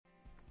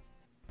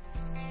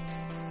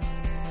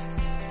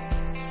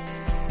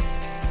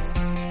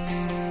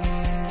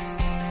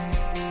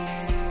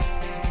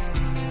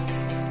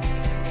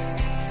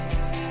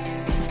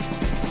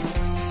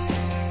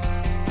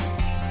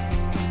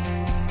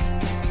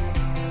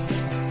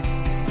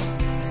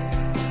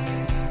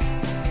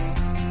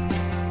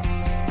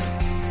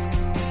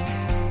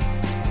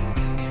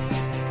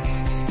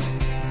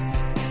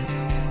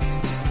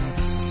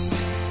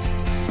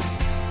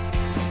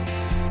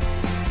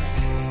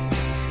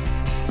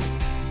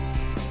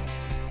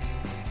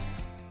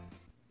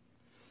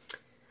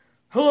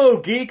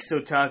Hello, geeks,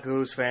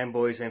 otakus,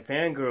 fanboys, and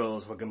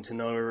fangirls. Welcome to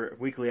another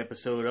weekly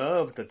episode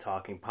of The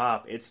Talking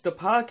Pop. It's the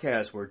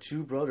podcast where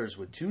two brothers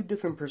with two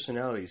different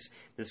personalities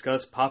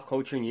discuss pop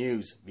culture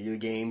news, video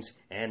games,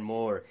 and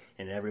more.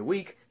 And every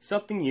week,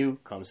 something new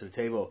comes to the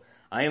table.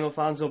 I am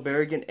Alfonso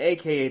Berrigan,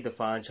 aka The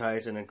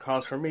Franchise, and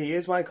across from me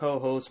is my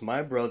co-host,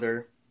 my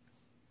brother,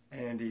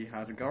 Andy.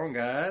 How's it going,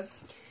 guys?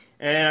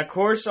 And of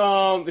course,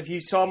 if you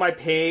saw my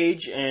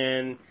page,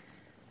 and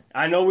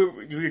I know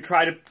we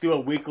try to do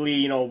a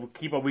weekly,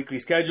 keep a weekly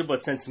schedule,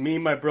 but since me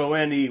and my bro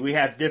Andy, we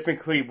have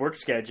different work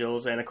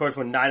schedules, and of course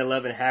with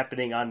 9/11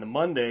 happening on the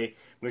Monday,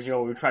 which,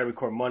 we try to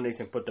record Mondays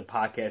and put the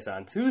podcast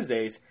on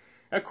Tuesdays,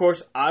 of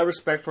course, I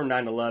respect for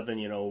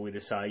 9/11, we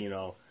decide,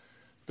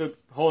 to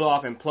hold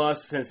off, and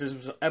plus, since this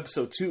was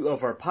episode 2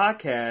 of our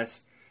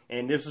podcast,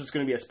 and this was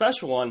going to be a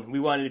special one, we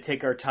wanted to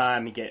take our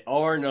time and get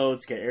all our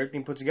notes, get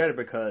everything put together,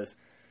 because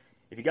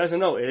if you guys don't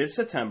know, it is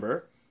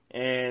September,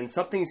 and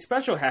something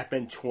special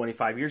happened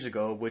 25 years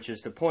ago, which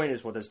is the point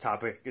is what this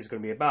topic is going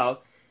to be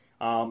about.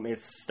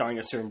 It's starring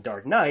a certain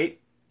Dark Knight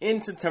in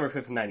September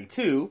 5th,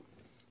 92.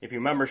 If you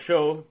remember, a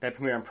show that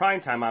premiered on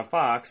primetime on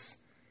Fox.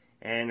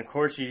 And, of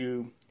course,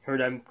 you heard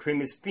that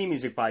famous theme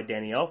music by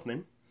Danny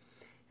Elfman.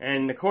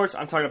 And, of course,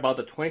 I'm talking about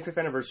the 25th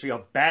anniversary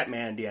of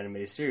Batman, the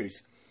animated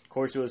series. Of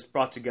course, it was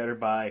brought together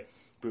by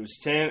Bruce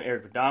Timm,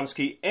 Eric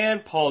Radomski,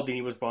 and Paul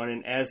Dini was brought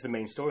in as the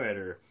main story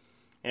editor.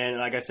 And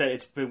like I said,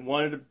 it's been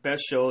one of the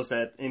best shows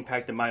that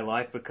impacted my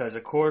life because,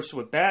 of course,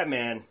 with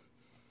Batman,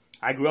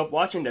 I grew up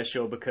watching that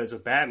show because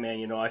with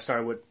Batman, I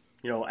started with,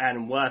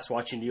 Adam West,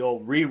 watching the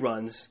old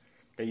reruns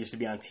that used to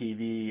be on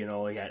TV. You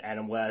had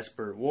Adam West,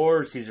 Burt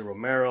Ward, Cesar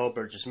Romero,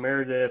 Burgess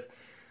Meredith,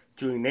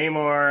 Julie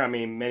Newmar,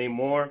 many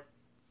more.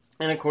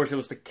 And, of course, it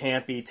was the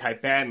campy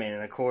type Batman.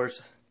 And, of course,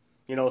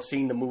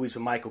 seeing the movies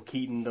with Michael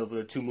Keaton,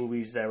 the two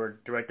movies that were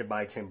directed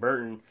by Tim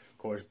Burton, of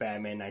course,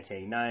 Batman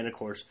 1989, of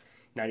course,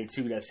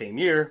 92 that same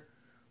year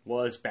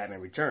was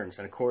Batman Returns.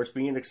 And of course,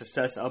 being the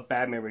success of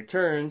Batman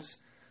Returns,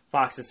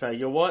 Fox decided,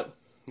 you know what?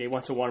 They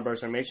went to Warner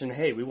Bros. Animation,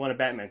 hey, we want a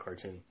Batman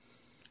cartoon.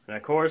 And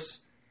of course,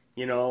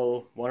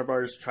 Warner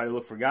Bros. Tried to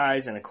look for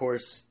guys, and of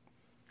course,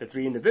 the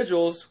three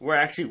individuals were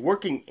actually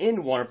working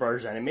in Warner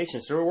Bros.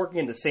 Animation, so they were working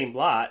in the same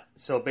lot.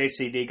 So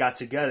basically, they got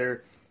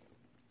together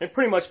and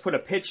pretty much put a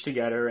pitch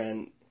together,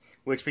 and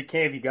which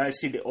became, if you guys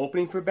see the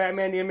opening for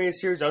Batman the Animated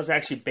Series, that was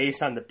actually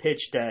based on the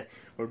pitch that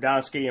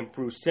Radomski and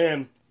Bruce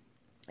Timm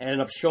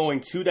ended up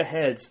showing to the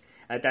heads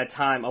at that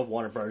time of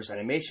Warner Bros.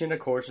 Animation. Of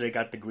course, they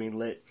got the green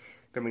lit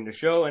filming the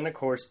show, and of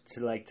course,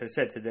 like I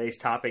said, today's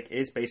topic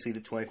is basically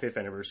the 25th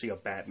anniversary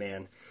of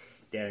Batman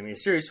the Animated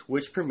Series,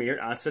 which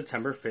premiered on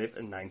September 5th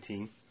in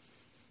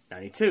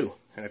 1992.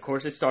 And of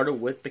course, it started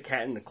with The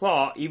Cat and the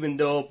Claw, even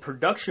though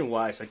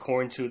production-wise,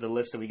 according to the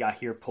list that we got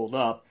here pulled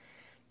up,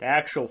 the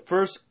actual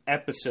first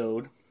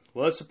episode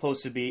was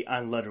supposed to be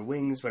on Leather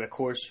Wings, but of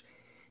course,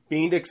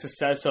 being the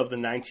success of the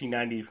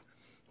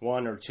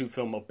 1991 or 2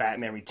 film of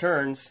Batman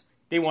Returns,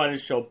 they wanted to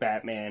show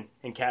Batman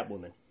and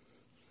Catwoman.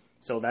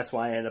 So that's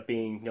why it ended up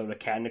being, The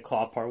Cat and the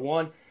Claw Part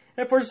 1.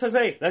 And at first it says,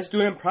 hey, let's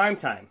do it in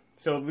primetime.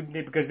 So,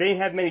 because they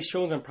didn't have many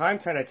shows in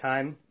primetime at the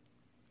time,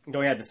 you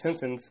only had The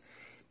Simpsons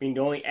being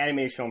the only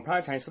animated show in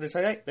primetime, so they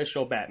said, hey, let's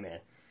show Batman.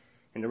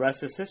 And the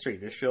rest is history.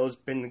 This show's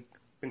been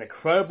an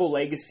incredible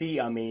legacy.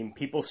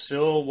 People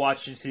still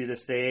watch it to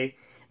this day.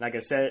 Like I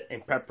said,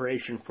 in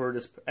preparation for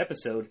this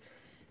episode,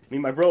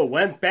 my bro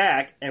went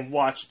back and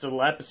watched the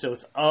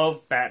episodes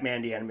of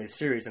Batman the Animated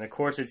Series. And of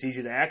course, it's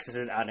easy to access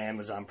it on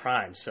Amazon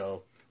Prime.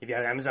 So if you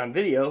have Amazon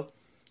Video,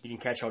 you can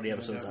catch all the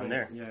episodes on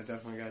there. Yeah,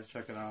 definitely, guys,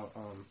 check it out.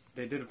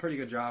 They did a pretty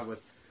good job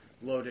with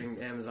loading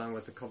Amazon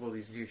with a couple of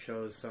these new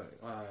shows. So,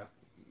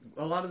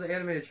 a lot of the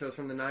animated shows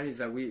from the 90s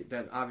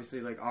that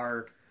obviously, like,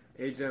 our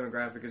age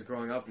demographic is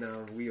growing up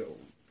now. We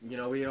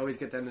always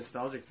get that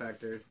nostalgic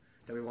factor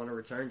that we want to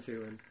return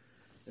to,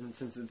 and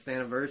since it's the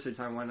anniversary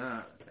time, why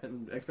not?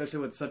 And especially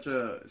with such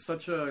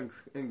a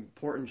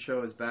important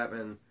show as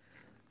Batman,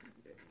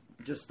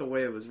 just the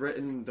way it was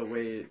written, the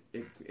way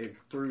it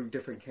threw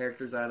different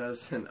characters at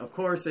us, and of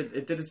course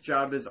it did its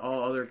job as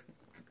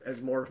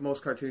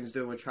most cartoons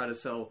do, would try to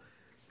sell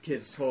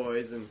kids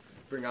toys and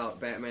bring out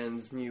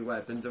Batman's new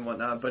weapons and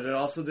whatnot. But it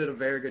also did a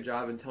very good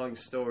job in telling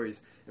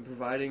stories and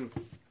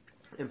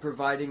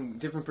providing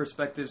different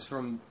perspectives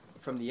from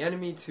the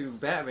enemy to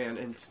Batman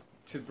and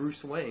to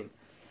Bruce Wayne.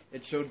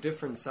 It showed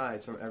different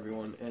sides from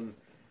everyone, and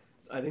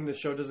I think the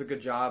show does a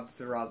good job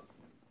throughout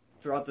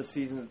the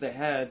season that they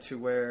had, to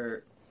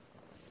where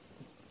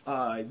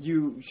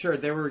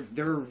they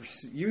were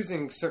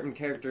using certain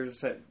characters,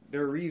 that they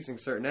were reusing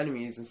certain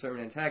enemies and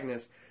certain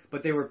antagonists,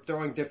 but they were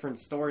throwing different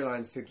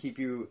storylines to keep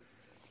you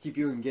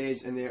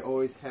engaged, and they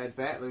always had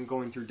Batman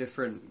going through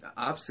different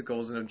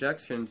obstacles and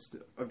objectives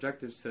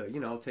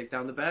to, take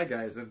down the bad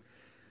guys. And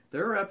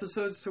there are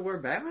episodes to where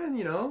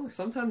Batman,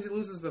 sometimes he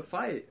loses the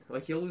fight.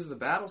 Like, he'll lose the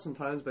battle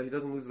sometimes, but he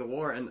doesn't lose the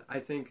war. And I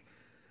think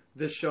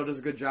this show does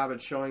a good job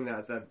at showing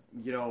that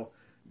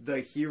the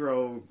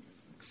hero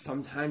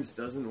sometimes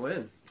doesn't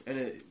win.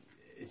 And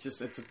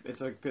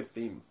it's a good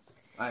theme.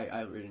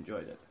 I really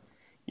enjoyed it.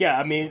 Yeah,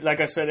 I mean,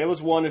 like I said, it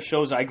was one of the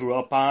shows I grew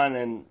up on,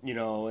 and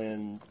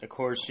and of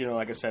course,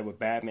 like I said with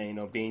Batman,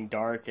 being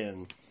dark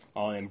and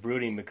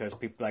brooding, because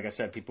people, like I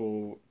said,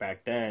 people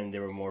back then they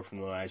were more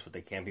familiarized with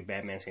the campy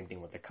Batman. Same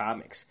thing with the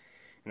comics,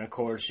 and of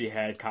course, you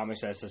had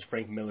comics that says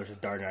Frank Miller's The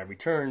Dark Knight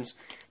Returns.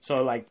 So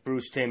like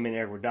Bruce Timm and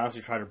Eric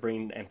Radomski try to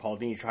bring, and Paul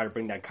Dini try to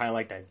bring that kind of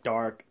like that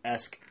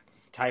dark-esque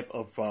type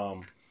of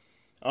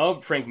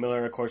Frank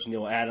Miller, of course,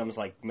 Neil Adams,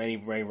 like many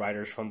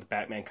writers from the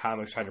Batman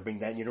comics, try to bring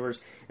that universe,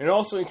 and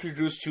also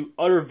introduced to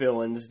other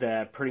villains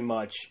that pretty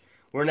much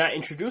were not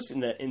introduced in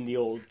the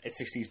old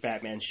 '60s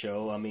Batman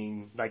show. I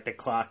mean, like the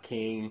Clock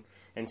King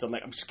and some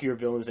like obscure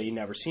villains that you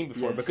never seen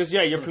before. Because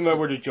you're familiar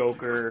with the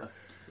Joker,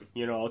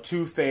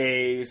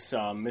 Two-Face,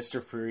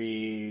 Mr.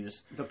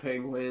 Freeze, the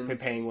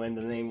Penguin,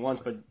 the name ones,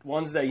 but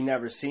ones that you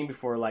never seen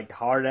before, like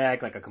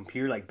Hardak, like a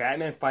computer, like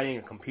Batman fighting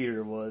a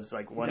computer was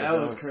like one that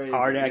of those. Was crazy,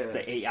 Hardak,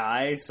 the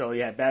AI, so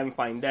yeah, Batman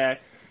fighting that,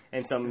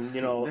 and some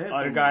other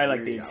some guy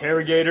like the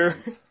Interrogator.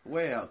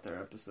 Way out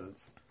there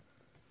episodes.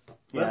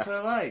 Yeah. That's what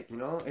I like.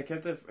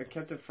 It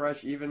kept it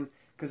fresh, even.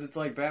 Because it's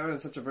like Batman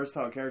is such a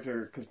versatile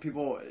character. Because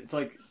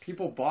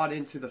people bought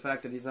into the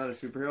fact that he's not a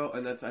superhero,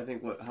 and that's I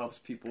think what helps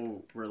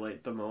people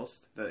relate the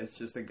most. That it's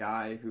just a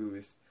guy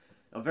who's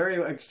a very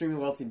extremely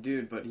wealthy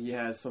dude, but he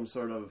has some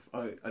sort of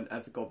an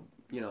ethical,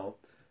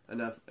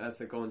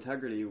 ethical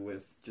integrity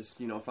with just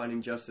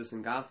finding justice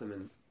in Gotham.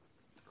 And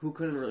who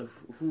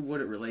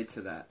wouldn't relate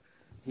to that?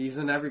 He's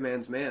an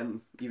everyman's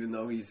man, even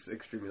though he's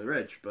extremely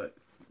rich, but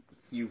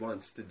he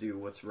wants to do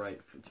what's right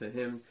to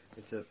him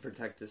and to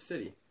protect the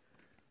city.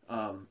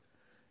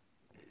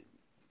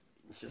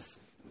 It's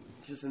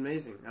just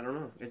amazing. I don't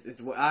know. It's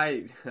what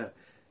I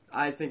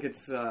think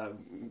it's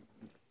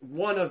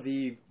one of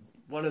the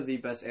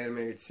best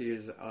animated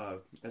series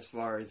as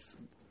far as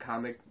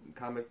comic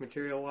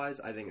material wise.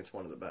 I think it's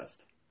one of the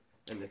best,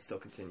 and it still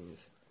continues.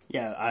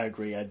 Yeah, I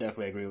agree. I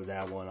definitely agree with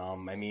that one.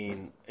 I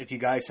mean, if you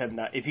guys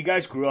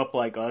grew up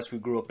like us, we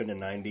grew up in the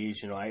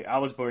 '90s. I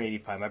was born in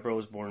 '85. My brother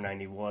was born in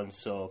 '91.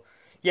 So,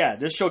 yeah,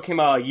 this show came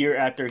out a year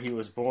after he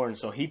was born.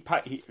 So he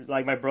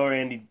like my brother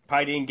Andy,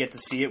 probably didn't get to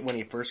see it when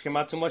he first came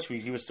out too much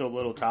because he was still a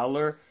little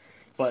toddler.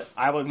 But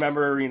I would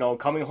remember,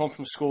 coming home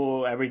from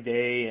school every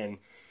day and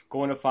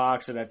going to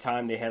Fox. At that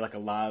time, they had like a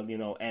lot of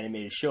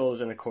animated shows,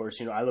 and of course,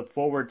 I look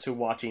forward to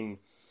watching,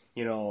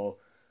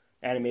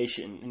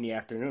 animation in the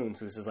afternoon.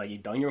 So this is like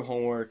you've done your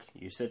homework,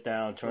 you sit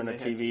down, turn on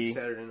the TV,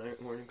 Saturday night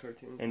morning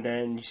cartoon, and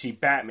then you see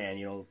Batman.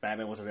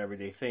 Batman was an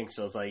everyday thing,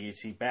 so it's like you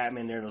see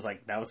Batman there. And it was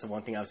like that was the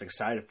one thing I was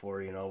excited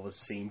for. Was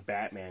seeing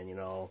Batman.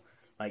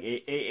 Like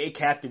it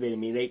captivated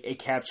me. It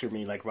captured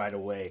me like right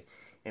away.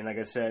 And like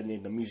I said,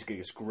 the music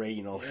is great.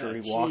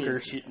 Shirley Walker,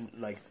 she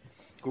like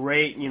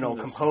great.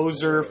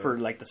 Composer for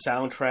like the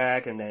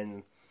soundtrack, and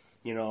then.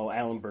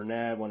 Alan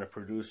Burnett, one of the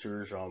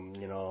producers,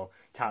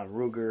 Todd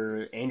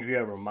Ruger,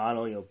 Andrea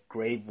Romano,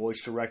 great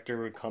voice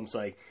director. It comes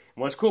like,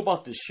 what's cool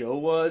about this show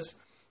was,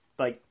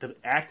 like, the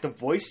active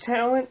voice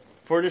talent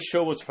for this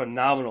show was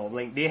phenomenal.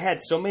 Like, they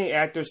had so many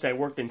actors that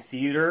worked in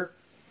theater,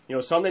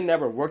 some that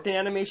never worked in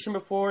animation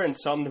before, and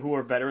some who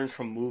are veterans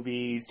from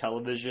movies,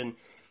 television,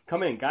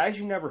 come in. Guys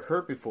you never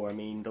heard before. I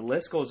mean, the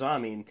list goes on. I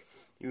mean,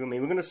 we're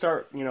going to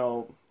start,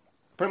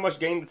 pretty much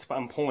getting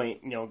on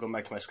point, going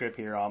back to my script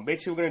here.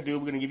 Basically, we're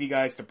going to give you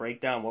guys the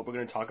breakdown, what we're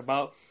going to talk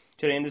about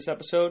today in this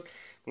episode.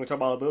 We're going to talk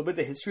about a little bit of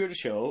the history of the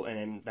show,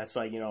 and that's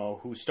like,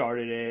 who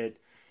started it,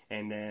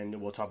 and then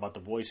we'll talk about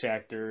the voice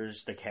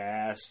actors, the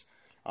cast.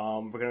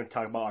 We're going to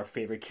talk about our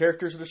favorite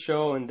characters of the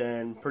show, and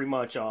then pretty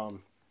much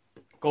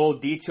go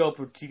detail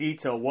per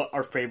detail what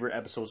our favorite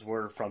episodes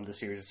were from the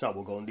series itself.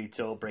 We'll go in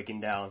detail,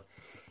 breaking down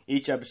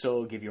each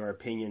episode, give you our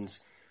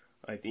opinions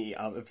of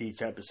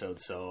each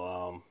episode.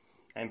 So,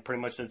 and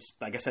pretty much, that's,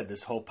 like I said,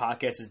 this whole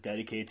podcast is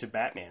dedicated to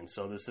Batman.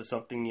 So this is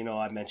something,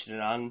 I mentioned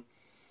it on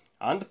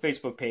the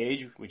Facebook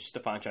page, which is the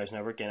Franchise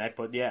Network, and I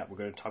put, we're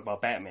going to talk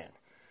about Batman.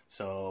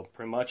 So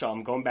pretty much,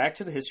 going back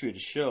to the history of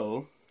the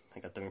show,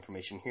 I got the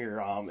information here.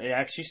 It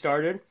actually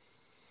started,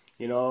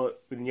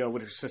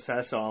 with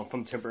success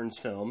from Tim Burton's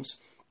films,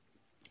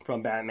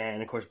 from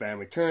Batman, of course, Batman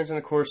Returns, and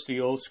of course, the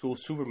old school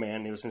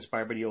Superman. It was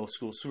inspired by the old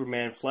school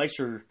Superman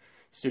Fleischer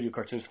studio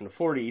cartoons from the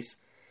 40s.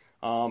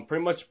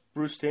 Pretty much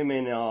Bruce Timm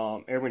and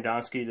Aaron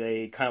Radomski,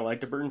 they kind of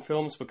liked the Burton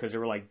films because they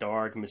were like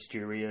dark,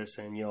 mysterious,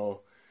 and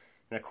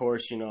and of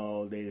course,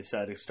 they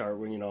decided to start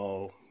with,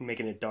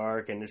 making it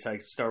dark, and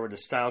decided to start with a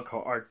style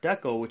called Art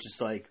Deco, which is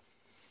like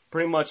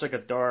pretty much like a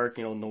dark,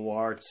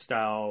 noir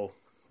style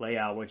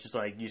layout, which is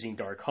like using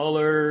dark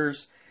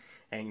colors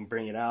and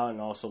bring it out, and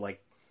also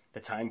like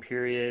the time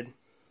period.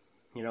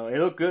 It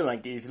looked good.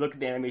 Like, if you look at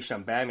the animation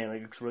on Batman, like,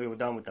 it looks really well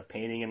done with the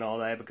painting and all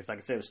that, because, like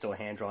I said, it was still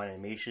hand-drawn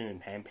animation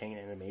and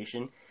hand-painted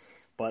animation.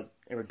 But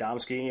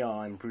Radomski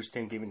and Bruce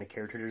Timm giving the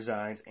character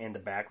designs and the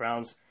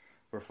backgrounds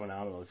were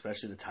phenomenal,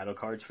 especially the title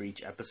cards for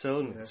each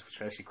episode. Yeah. It's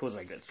especially cool. It's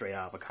like straight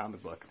out of a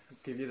comic book.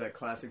 Give you that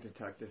classic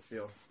detective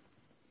feel.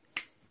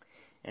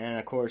 And,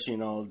 of course,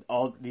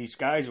 all these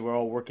guys were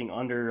all working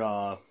under...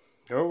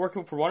 they were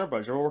working for Warner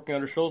Bros. They were working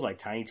under shows like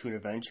Tiny Toon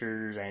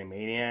Adventures,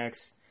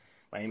 Animaniacs,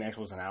 Animax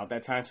wasn't out at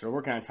that time, so they're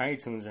working on Tiny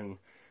Toons, and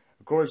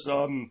of course,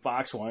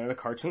 Fox wanted a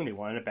cartoon. They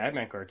wanted a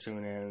Batman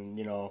cartoon, and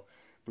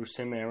Bruce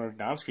Timm and Aaron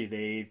Domsky,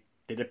 they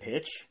did a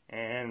pitch,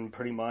 and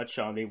pretty much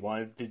they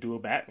wanted to do a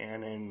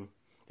Batman, and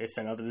they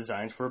sent out the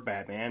designs for a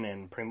Batman,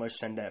 and pretty much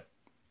sent that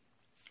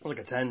like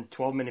a 10,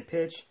 12-minute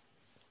pitch,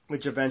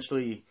 which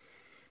eventually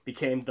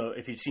became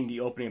if you've seen the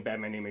opening of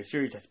Batman animated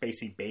series, that's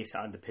basically based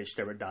on the pitch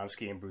that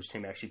Radomski and Bruce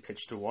Timm actually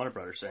pitched to Warner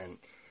Brothers, and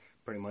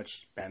pretty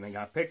much Batman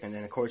got picked. And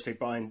then, of course, they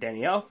brought in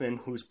Danny Elfman,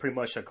 who's pretty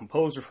much a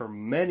composer for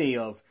many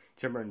of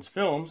Tim Burton's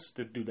films,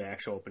 to do the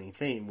actual opening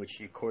theme,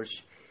 which, of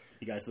course,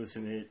 you guys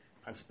listen to it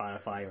on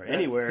Spotify or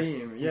anywhere.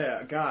 Theme,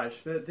 yeah, gosh,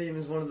 that theme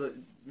is one of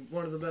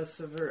the best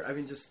ever. I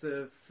mean, just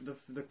the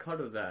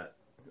cut of that.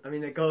 I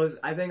mean, it goes.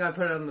 I think I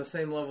put it on the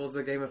same level as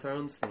the Game of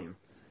Thrones theme,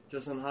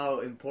 just on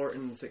how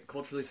important,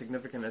 culturally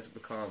significant it's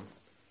become.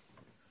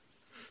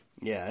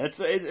 Yeah,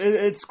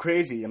 it's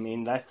crazy. I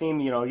mean, that theme,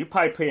 you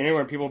probably play it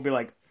anywhere, and people will be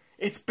like,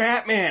 "It's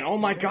Batman! Oh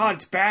my God,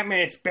 it's Batman!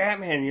 It's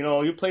Batman!"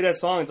 You play that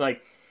song, it's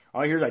like,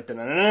 all you hear is like, and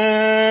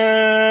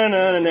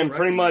then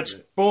pretty much,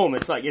 boom,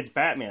 it's like, it's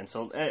Batman.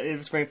 So it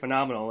was very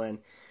phenomenal. And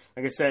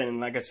like I said,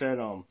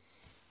 the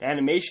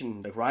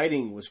animation, the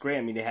writing was great.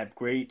 I mean, they had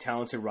great,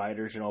 talented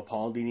writers,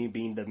 Paul Dini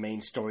being the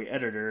main story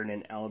editor, and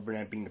then Alan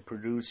Burnett being the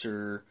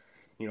producer,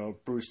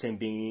 Bruce Timm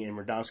and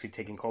Radomski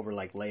taking over,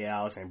 like,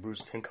 layouts, and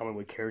Bruce Timm coming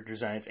with character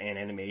designs and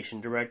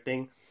animation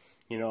directing.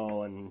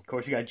 And of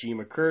course you got Jean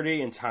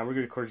McCurdy and Tom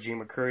Ruegger. Of course,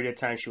 Jean McCurdy at the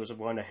time, she was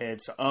one of the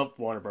heads of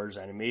Warner Brothers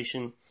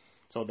Animation.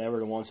 So they were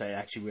the ones that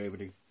actually were able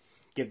to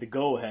give the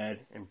go-ahead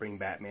and bring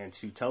Batman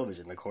to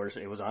television. Of course,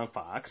 it was on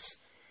Fox,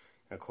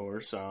 of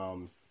course.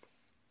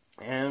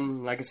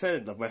 And like I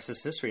said, the rest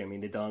is history. I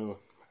mean,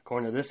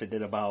 according to this, they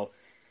did about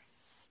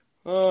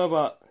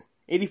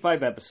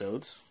 85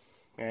 episodes.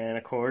 And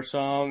of course,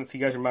 if you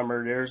guys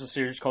remember, there's a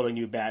series called The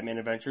New Batman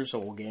Adventures, so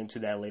we'll get into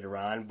that later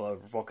on.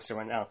 But we're focusing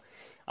right now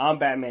on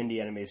Batman,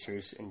 the animated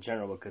series in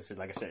general, because,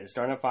 like I said, it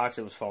started on Fox.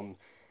 It was from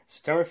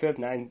September 5th,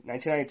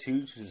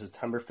 1992 to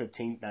September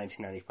 15th,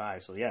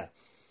 1995. So, yeah.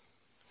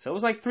 So, it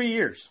was like 3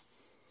 years.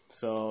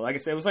 So, like I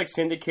said, it was like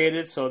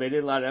syndicated, so they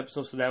did a lot of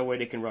episodes, so that way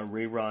they can run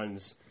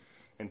reruns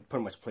and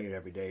pretty much play it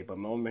every day. But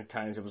moment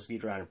times, it was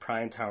either on a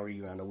prime time or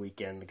even on the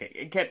weekend.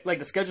 It kept,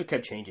 the schedule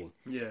kept changing.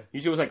 Yeah.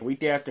 Usually it was like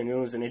weekday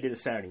afternoons, and they did a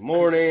Saturday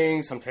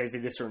morning. Sometimes they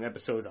did certain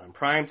episodes on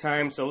prime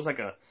time. So, it was like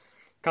a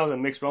kind of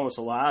a mixed moment.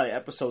 So, a lot of the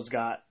episodes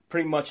got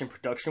pretty much in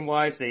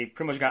production-wise, they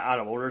pretty much got out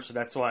of order, so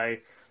that's why,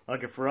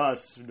 like for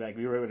us, like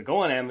we were able to go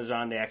on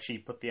Amazon, they actually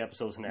put the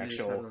episodes in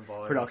actual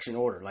production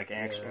order, like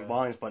actual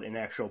volumes, but in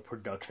actual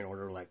production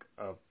order, like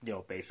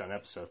based on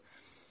episode.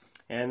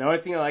 And the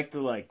only thing I like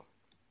to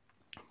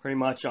pretty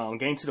much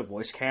getting to the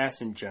voice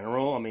cast in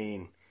general. I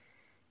mean,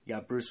 you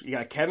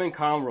got Kevin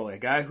Conroy, a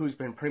guy who's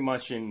been pretty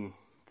much in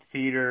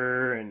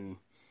theater and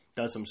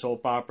does some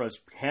soap operas.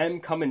 Him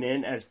coming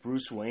in as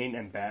Bruce Wayne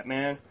and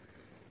Batman.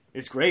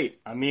 It's great.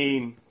 I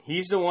mean,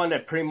 he's the one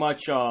that pretty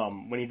much,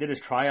 when he did his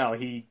tryout,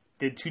 he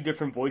did two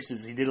different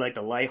voices. He did,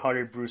 the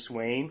lighthearted Bruce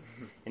Wayne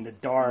and the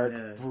dark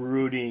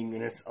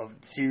broodingness of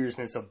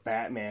seriousness of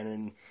Batman.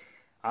 And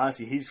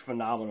honestly, he's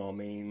phenomenal. I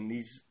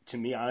mean, to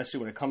me, honestly,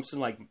 when it comes to,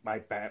 my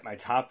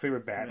top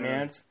favorite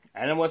Batmans,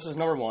 Adam West is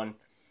number 1,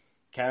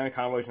 Kevin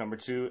Conroy's number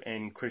 2,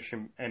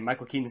 and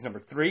Michael Keaton's number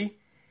 3,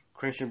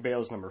 Christian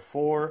Bale's number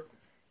 4,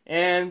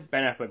 and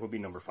Ben Affleck would be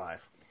number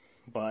 5.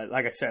 But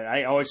like I said,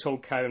 I always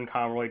hold Kevin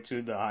Conroy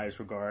to the highest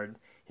regard,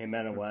 him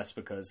and West,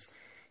 because,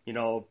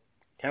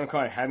 Kevin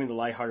Conroy having the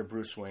lighthearted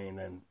Bruce Wayne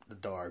and the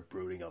dark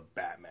brooding of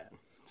Batman.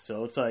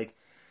 So it's like,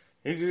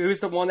 he was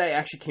the one that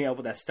actually came up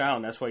with that style,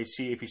 and that's why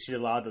if you see a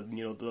lot of the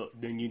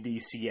new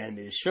DC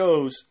animated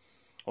shows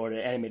or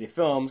the animated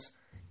films,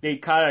 they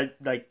kind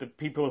of, the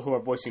people who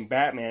are voicing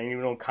Batman,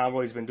 even though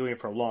Conroy's been doing it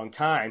for a long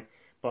time,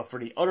 but for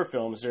the other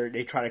films,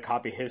 they try to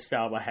copy his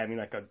style by having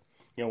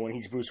when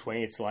he's Bruce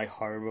Wayne, it's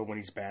lighthearted, but when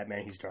he's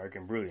Batman, he's dark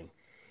and brooding.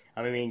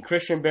 I mean,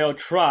 Christian Bale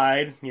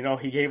tried,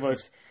 he gave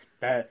us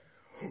that,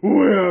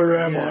 where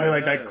am I?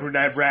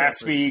 That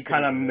raspy,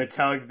 kind of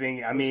metallic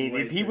thing. I mean,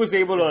 if he was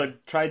able to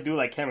try to do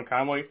like Kevin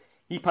Conroy,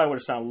 he probably would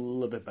have sounded a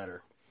little bit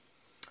better.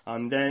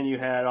 Then you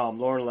had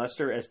Lauren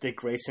Lester as Dick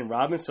Grayson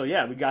Robin. So,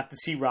 yeah, we got to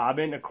see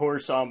Robin. Of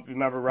course,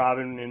 remember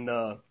Robin in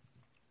the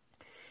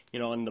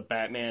in the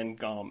Batman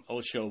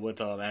old show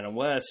with Adam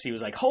West, he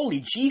was like,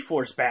 holy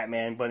G-Force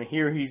Batman, but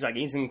here he's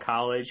in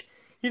college.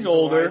 He's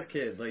older. A wise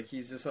kid.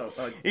 He's just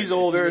he's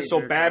older,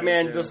 so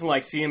Batman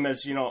doesn't see him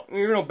as, even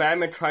though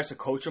Batman tries to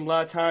coach him a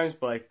lot of times,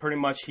 but pretty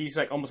much he's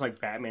almost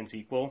like Batman's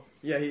equal.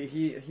 Yeah,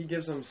 he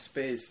gives him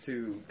space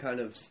to kind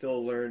of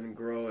still learn and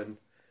grow and,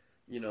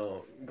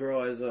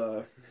 grow as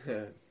a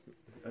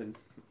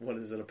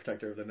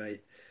protector of the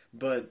night.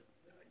 But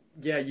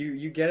yeah,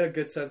 you get a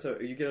good sense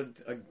of, you get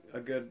a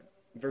good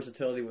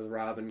versatility with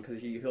Robin,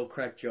 because he'll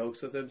crack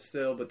jokes with him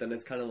still, but then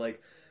it's kind of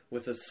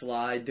with a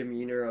sly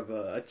demeanor of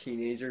a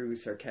teenager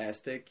who's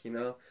sarcastic,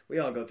 we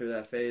all go through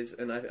that phase,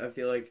 and I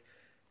feel like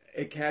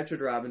it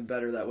captured Robin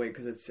better that way,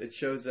 because it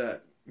shows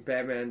that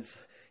Batman's,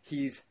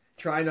 he's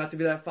try not to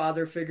be that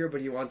father figure,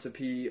 but he wants to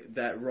be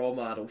that role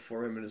model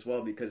for him as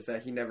well, because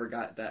he never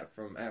got that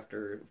from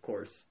after, of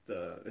course,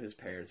 his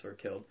parents were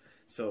killed.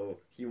 So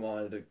he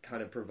wanted to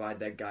kind of provide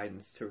that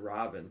guidance to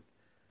Robin,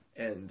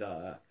 and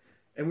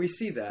we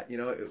see that,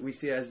 we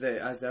see as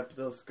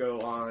episodes go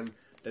on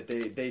that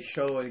they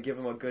show and give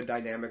them a good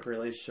dynamic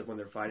relationship when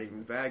they're fighting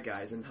the bad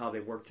guys, and how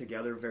they work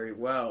together very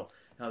well,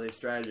 how they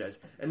strategize.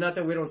 And not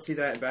that we don't see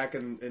that back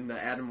in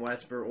the Adam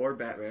West or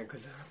Batman,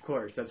 because of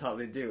course that's how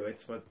they do.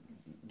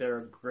 They're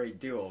a great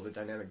duo, the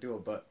dynamic duo.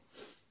 But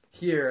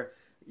here,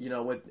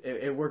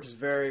 it works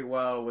very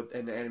well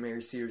in the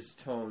animated series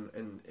tone,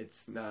 and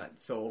it's not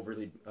so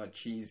overly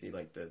cheesy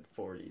like the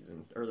 40s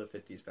and early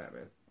 50s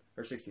Batman,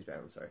 or 60s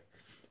Batman, sorry.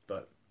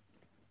 But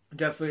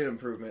definitely an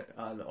improvement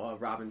on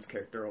Robin's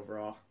character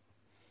overall.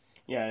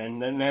 Yeah,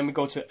 and then we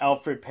go to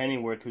Alfred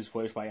Pennyworth, who's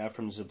voiced by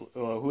Ephraim Ziblatt,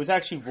 who was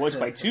actually voiced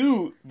by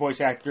two voice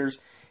actors.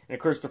 And,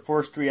 of course, the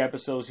first 3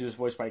 episodes, he was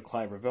voiced by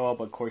Clyde Revelle,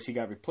 but, of course, he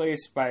got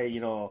replaced by,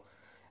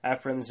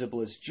 Ephraim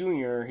Ziblatt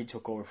Jr. He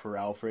took over for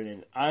Alfred.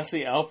 And,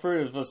 honestly,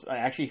 Alfred was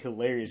actually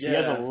hilarious. Yeah. He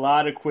has a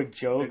lot of quick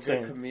jokes. A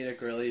good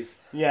comedic relief.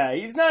 Yeah,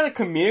 he's not a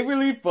comedic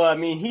relief, but, I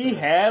mean, he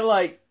had,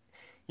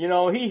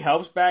 he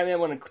helps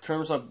Batman when in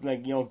terms of,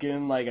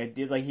 giving,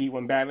 ideas.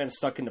 When Batman's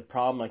stuck in the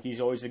problem,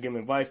 he's always to give him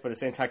advice, but at the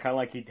same time, kind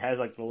of he has,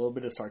 a little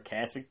bit of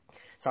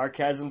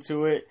sarcasm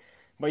to it.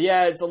 But,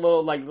 yeah, it's a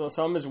little,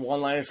 some of his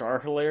one-liners are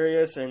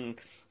hilarious, and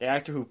the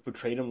actor who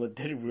portrayed him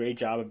did a great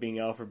job of being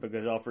Alfred,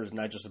 because Alfred's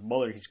not just a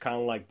bully. He's kind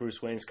of like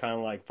Bruce Wayne's kind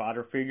of like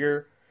father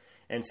figure,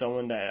 and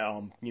someone that,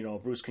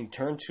 Bruce can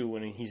turn to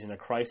when he's in a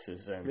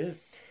crisis.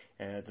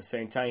 And at the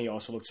same time, he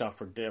also looks out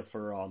for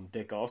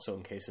Dick also,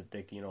 in case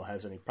Dick,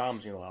 has any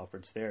problems.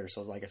 Alfred's there.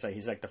 So, like I said,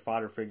 he's like the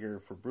father figure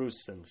for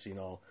Bruce, since,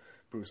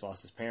 Bruce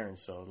lost his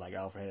parents. So,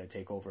 Alfred had to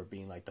take over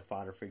being, the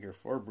father figure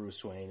for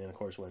Bruce Wayne. And, of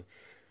course, when,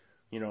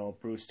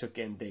 Bruce took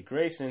in Dick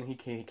Grayson,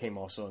 he came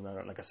also another,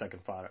 a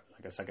second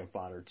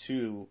father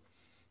to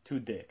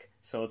Dick.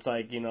 So, it's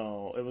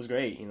it was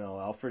great.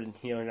 Alfred,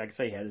 like I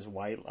say, he had his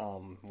white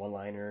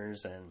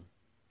one-liners, and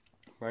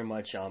very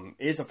much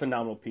is a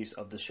phenomenal piece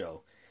of the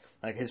show.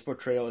 His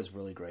portrayal is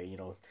really great,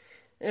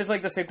 It's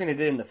the same thing they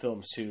did in the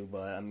films, too,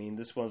 but, I mean,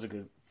 this one's a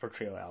good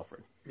portrayal of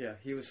Alfred. Yeah,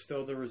 he was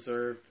still the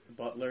reserved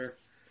butler,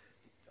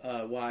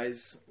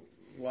 wise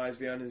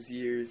beyond his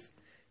years,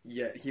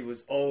 yet he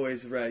was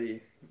always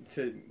ready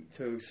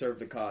to serve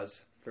the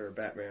cause for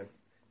Batman,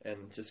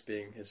 and just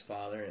being his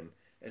father,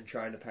 and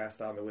trying to pass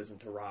down the wisdom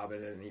to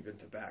Robin, and even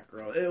to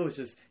Batgirl. It was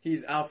just,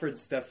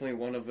 Alfred's definitely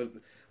one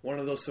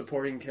of those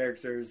supporting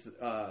characters,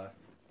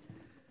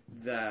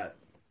 that,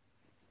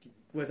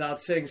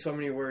 without saying so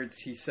many words,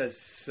 he says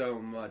so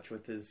much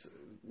with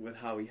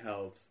how he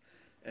helps,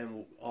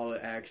 and all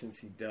the actions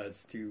he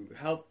does to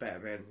help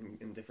Batman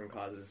in different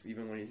causes,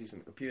 even when he's using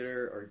the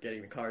computer or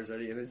getting the cars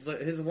ready. And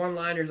his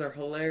one-liners are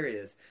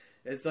hilarious.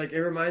 It's it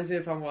reminds me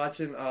if I'm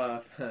watching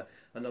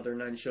another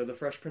 90s show, The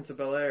Fresh Prince of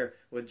Bel-Air,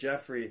 with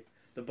Jeffrey,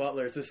 the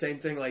butler. It's the same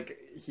thing.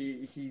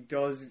 He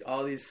does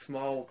all these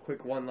small,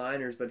 quick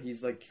one-liners, but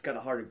he's got a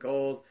heart of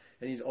gold.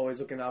 And he's always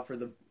looking out for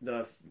the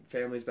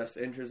family's best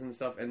interests and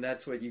stuff. And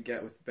that's what you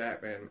get with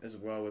Batman as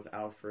well, with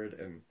Alfred.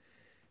 And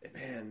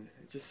man,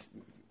 just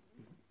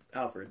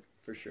Alfred,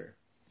 for sure.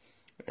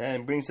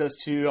 And brings us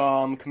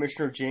to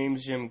Commissioner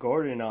Jim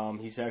Gordon.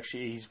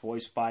 He's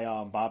voiced by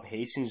Bob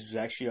Hastings, who's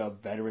actually a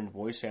veteran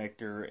voice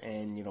actor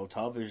and,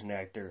 television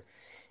actor.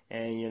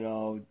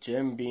 And,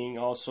 Jim being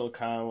also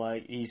kind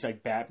of he's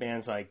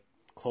Batman's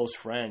close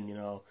friend,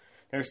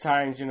 There's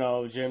times,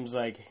 Jim's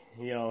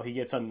he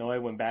gets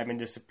annoyed when Batman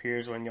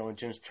disappears, when,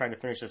 Jim's trying to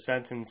finish a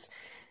sentence.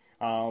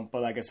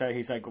 But like I said,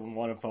 he's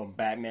one of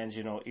Batman's,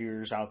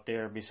 ears out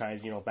there,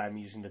 besides, Batman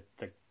using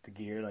the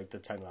gear, the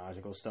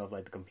technological stuff,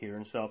 the computer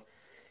and stuff.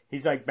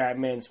 He's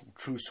Batman's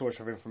true source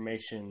of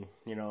information,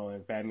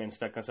 if Batman's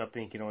stuck on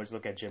something, he can always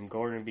look at Jim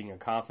Gordon being a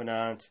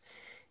confidant.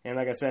 And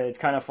like I said, it's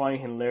kind of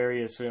funny and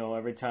hilarious,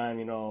 every time,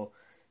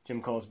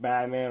 Jim calls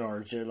Batman,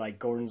 or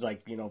Gordon's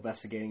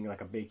investigating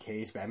a big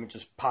case. Batman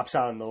just pops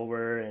out of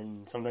nowhere,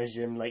 and sometimes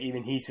Jim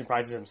even he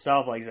surprises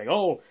himself. He's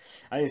oh,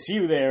 I didn't see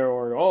you there,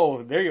 or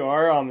oh, there you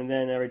are. And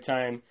then every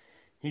time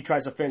he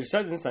tries to finish a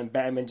sentence, and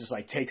Batman just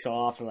takes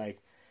off, and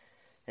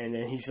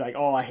then he's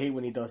oh, I hate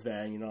when he does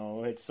that.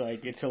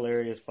 It's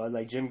hilarious.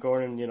 But Jim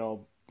Gordon,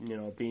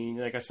 being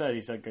like I said,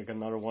 he's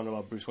another one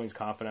of Bruce Wayne's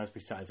confidants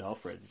besides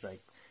Alfred. He's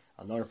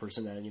another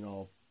person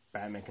that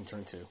Batman can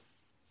turn to.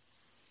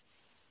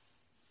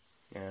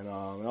 And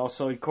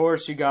also, of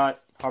course, you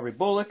got Harvey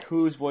Bullock,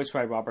 who's voiced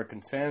by Robert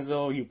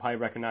Constanzo. You probably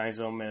recognize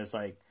him as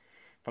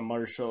from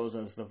other shows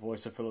as the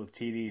voice of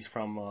Philoctetes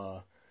from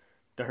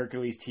the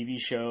Hercules TV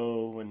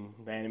show and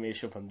the animated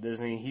show from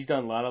Disney. He's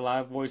done a lot of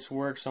live voice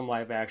work, some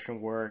live action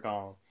work.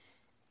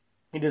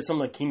 He did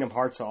some Kingdom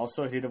Hearts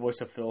also. He did the voice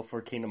of Phil for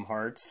Kingdom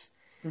Hearts,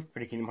 for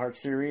the Kingdom Hearts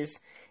series.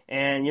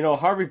 And,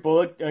 Harvey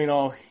Bullock,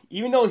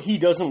 even though he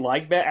doesn't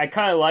like Batman, I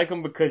kind of like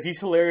him because he's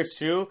hilarious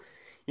too.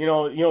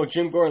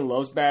 Jim Gordon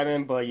loves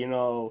Batman, but,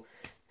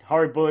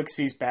 Harvey Bullock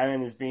sees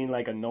Batman as being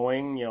like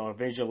annoying, you know, a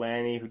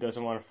vigilante who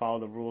doesn't want to follow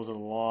the rules of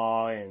the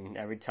law, and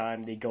every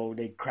time they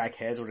crack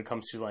heads when it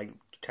comes to like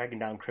tracking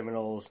down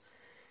criminals.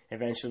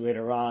 Eventually,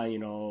 later on, you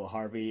know,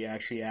 Harvey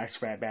actually asks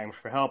Batman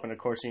for help, and of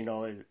course, you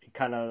know, it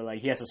kind of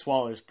like he has to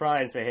swallow his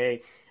pride and say,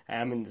 "Hey,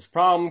 I'm in this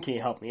problem. Can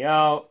you help me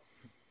out?"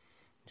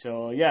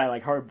 So yeah,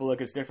 like Harvey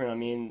Bullock is different. I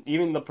mean,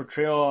 even the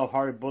portrayal of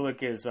Harvey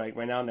Bullock is like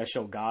right now in that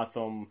show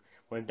Gotham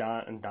with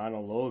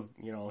Donald Logue.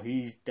 You know,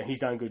 he's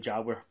done a good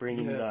job with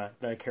bringing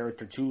the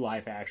character to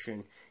live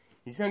action.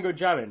 He's done a good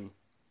job, and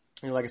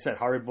you know, like I said,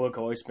 Harvey Bullock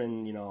always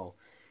been, you know.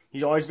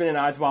 He's always been in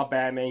odds about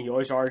Batman. He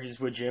always argues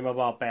with Jim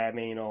about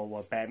Batman, you know,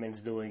 what Batman's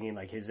doing and,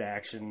 like, his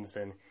actions.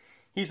 And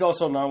he's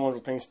also another one of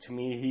the things, to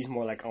me, he's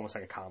more like almost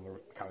like a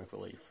comic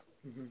relief.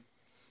 Mm-hmm.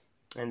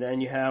 And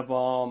then you have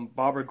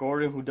Barbara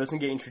Gordon, who doesn't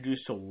get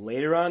introduced till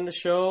later on in the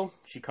show.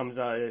 She comes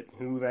out,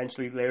 who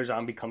eventually later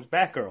on becomes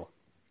Batgirl.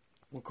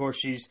 Of course,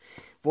 she's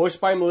voiced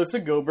by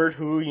Melissa Gilbert,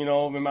 who, you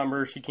know,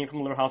 remember, she came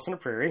from Little House on the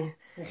Prairie.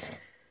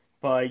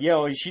 But, you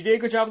know, she did a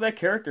good job with that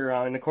character.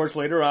 And, of course,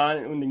 later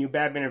on, in the new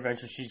Batman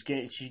adventure, she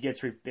gets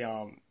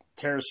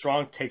Tara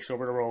Strong takes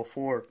over the role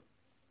for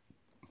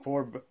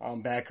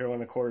Batgirl.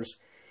 And, of course,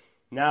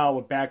 now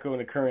with Batgirl in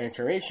the current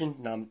iteration,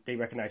 they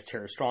recognize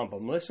Tara Strong.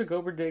 But Melissa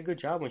Gilbert did a good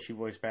job when she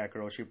voiced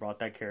Batgirl. She brought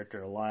that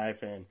character to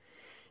life. And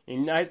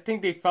I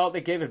think they felt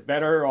they gave a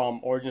better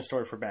origin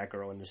story for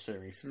Batgirl in this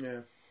series.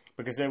 Yeah.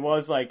 Because it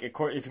was like, if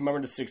you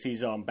remember the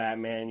 60s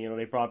Batman, you know,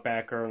 they brought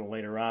Batgirl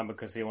later on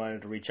because they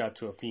wanted to reach out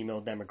to a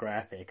female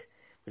demographic.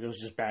 Because it was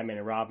just Batman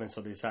and Robin,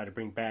 so they decided to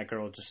bring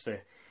Batgirl just to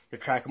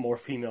attract more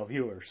female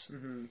viewers.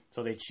 Mm-hmm.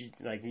 So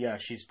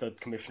she's the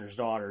commissioner's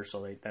daughter,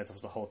 so that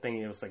was the whole thing.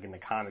 It was like in the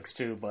comics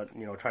too, but,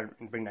 you know, try to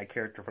bring that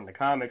character from the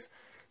comics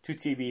to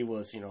TV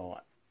was, you know,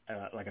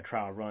 like a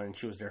trial run, and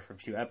she was there for a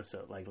few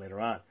episodes, like later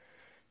on.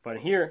 But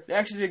here, they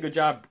actually did a good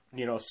job,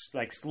 you know,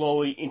 like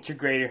slowly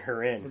integrating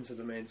her into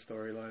the main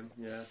storyline.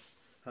 Yeah,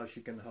 how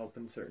she can help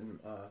in certain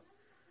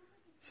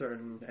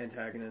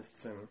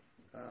antagonists, and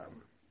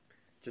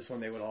just when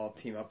they would all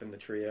team up in the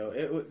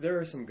trio. There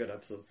were some good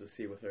episodes to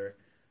see with her.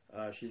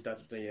 She's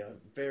definitely a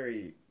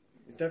very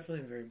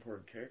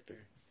important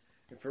character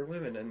for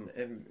women,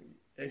 and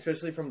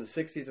especially from the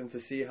 60s, and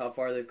to see how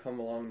far they've come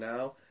along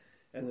now,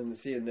 and then to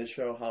see in this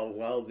show how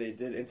well they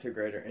did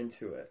integrate her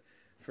into it.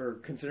 For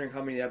considering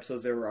how many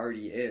episodes they were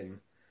already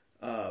in,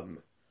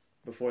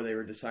 before they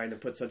were deciding to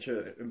put such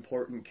an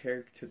important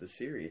character to the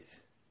series.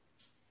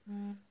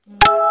 And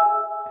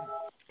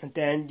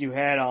then you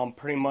had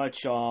pretty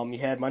much you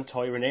had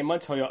Renee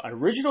Montoya, an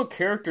original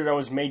character that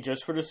was made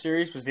just for the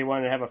series because they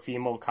wanted to have a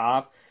female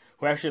cop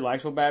who actually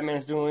likes what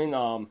Batman's doing.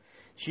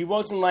 She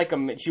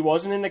wasn't she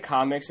wasn't in the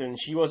comics, and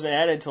she wasn't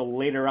added until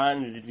later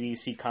on in the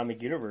DC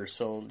comic universe.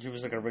 So she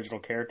was like an original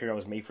character that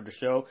was made for the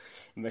show.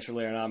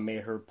 Eventually, later on,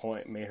 made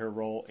her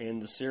role in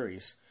the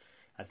series.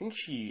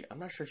 I'm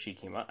not sure she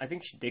came out. I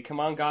think she did come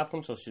on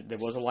Gotham, so there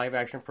was a live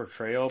action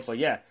portrayal. But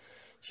yeah,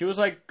 she was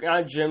like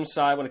on Jim's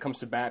side when it comes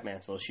to Batman,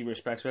 so she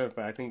respects it.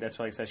 But I think that's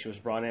why I said she was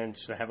brought in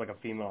just to have like a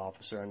female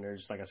officer, and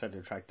there's, like I said, to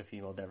attract the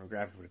female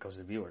demographic when it comes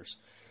to viewers.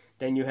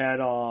 Then you had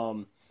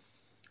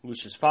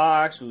Lucius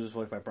Fox, who was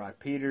voiced by Brock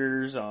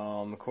Peters.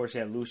 Of course,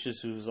 you had Lucius,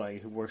 who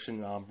works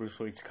in Bruce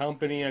Wayne's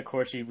company. Of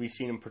course, we've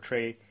seen him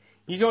portray.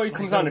 He's always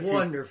comes on the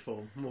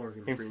wonderful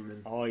Morgan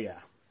Freeman. Oh yeah,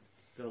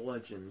 the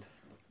legend.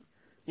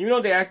 Even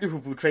though the actor who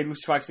portrayed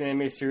Lucius Fox in the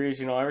animated series,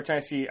 you know, every time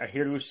I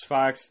hear Lucius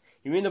Fox,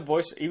 even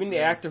the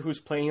actor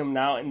who's playing him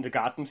now in the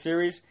Gotham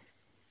series,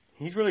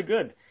 he's really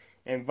good.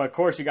 But of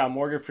course, you got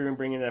Morgan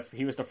Freeman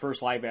he was the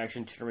first live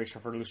action generation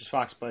for Lucius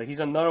Fox, but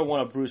he's another one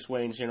of Bruce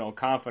Wayne's, you know,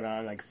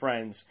 confidant, like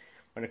friends.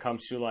 When it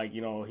comes to, like, you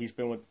know,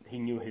 he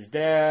knew his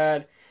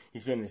dad,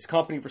 he's been in his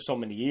company for so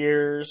many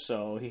years,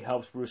 so he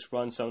helps Bruce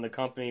run some of the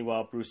company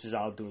while Bruce is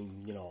out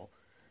doing, you know,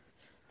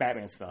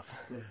 Batman stuff.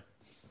 Yeah.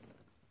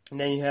 And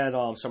then you had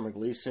Summer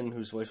Gleason,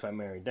 who's voiced by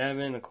Mary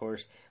Devon, of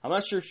course. I'm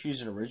not sure if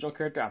she's an original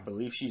character. I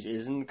believe she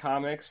is in the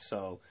comics,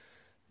 so,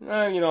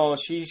 you know,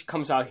 she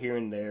comes out here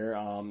and there.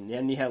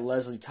 And you had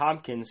Leslie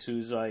Tompkins,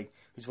 who's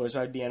voiced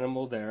by Deanna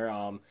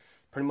Mulder.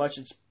 Pretty much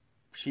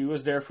she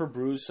was there for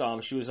Bruce.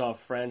 She was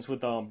friends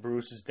with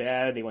Bruce's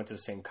dad. They went to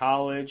the same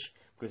college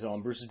because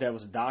Bruce's dad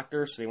was a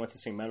doctor, so they went to the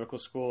same medical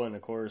school. And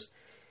of course,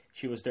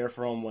 she was there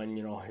for him when,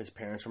 you know, his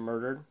parents were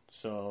murdered.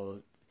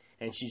 So,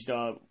 and she's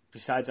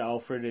besides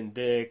Alfred and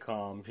Dick,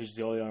 she's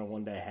the only other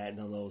one that had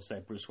knows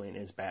that Bruce Wayne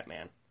is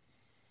Batman.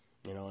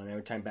 You know, and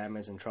every time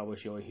Batman's in trouble,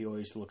 he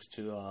always looks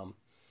to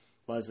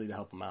Leslie to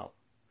help him out.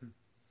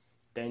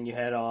 Then you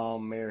had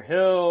Mayor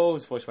Hill,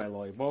 who's voiced by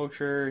Laurie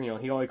Bocher. You know,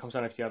 he only comes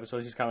on a few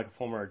episodes. He's kind of like a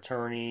former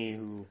attorney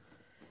who,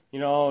 you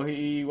know,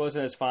 he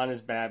wasn't as fond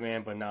as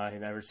Batman, but now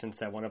ever since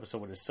that one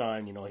episode with his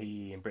son, you know,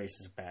 he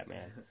embraces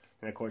Batman.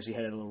 And of course, he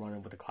had a little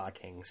run-in with the Clock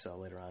King, so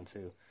later on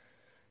too.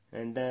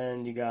 And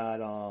then you got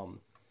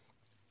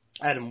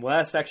Adam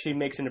West actually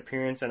makes an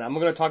appearance, and I'm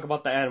going to talk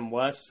about the Adam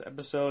West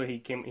episode. He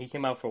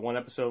came out for one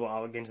episode.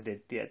 I'll get into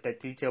that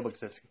detail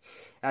because that's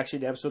actually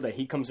the episode that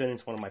he comes in.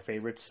 It's one of my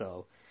favorites,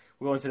 so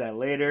we'll go into that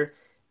later.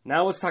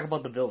 Now let's talk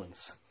about the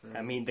villains.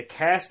 I mean, the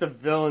cast of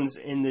villains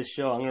in this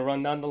show. I'm going to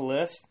run down the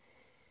list.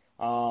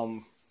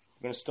 I'm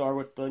going to start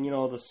with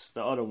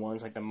the other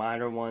ones, like the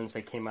minor ones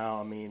that came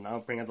out. I mean,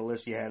 I'll bring out the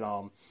list. You had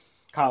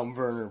Colin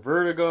Werner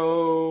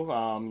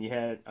Vertigo. You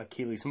had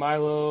Achilles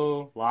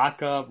Milo,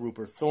 Lockup,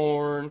 Rupert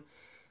Thorne,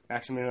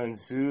 Maximilian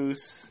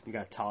Zeus. You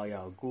got Talia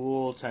al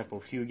Ghul,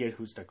 Temple Fugit,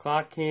 who's the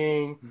Clock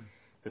King,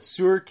 the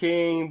Sewer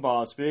King,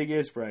 Boss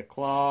Biggest, Red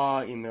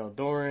Claw, Emil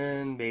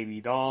Doran,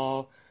 Baby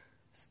Doll,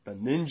 the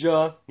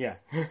Ninja,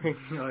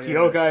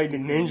 Kyokai the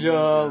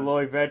Ninja,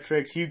 Lloyd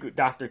Vetrix,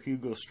 Dr.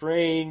 Hugo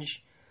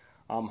Strange,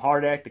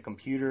 Hardak the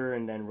Computer,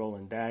 and then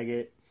Roland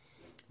Daggett.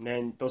 And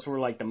then those were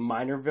like the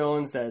minor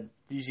villains that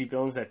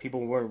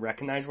people weren't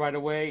recognized right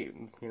away,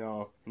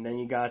 And then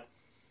you got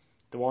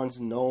the ones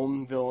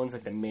gnome villains,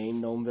 like the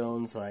main gnome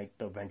villains, like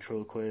the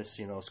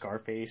ventriloquist,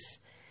 Scarface.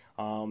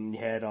 You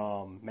had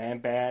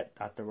Man-Bat,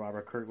 Dr.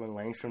 Robert Kirkland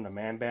Langstrom, the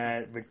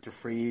Man-Bat, Victor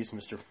Freeze,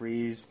 Mr.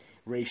 Freeze,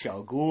 Ra's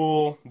al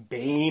Ghul,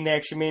 Bane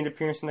actually made an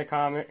appearance in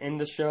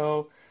the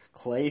show,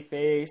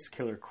 Clayface,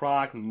 Killer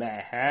Croc,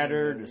 Mad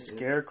Hatter, the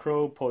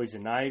Scarecrow,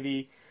 Poison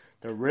Ivy,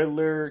 the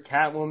Riddler,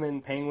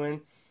 Catwoman,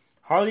 Penguin,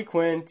 Harley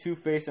Quinn,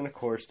 Two-Face, and of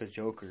course the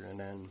Joker. And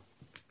then,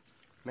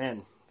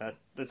 man,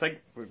 that's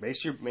like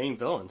basically your main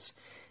villains.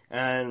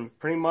 And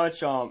pretty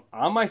much on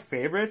my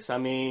favorites, I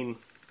mean,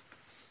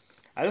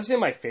 I would say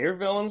my favorite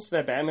villains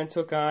that Batman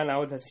took on, I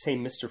would have to say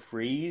Mr.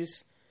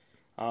 Freeze.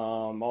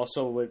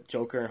 Also with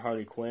Joker and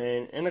Harley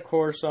Quinn. And of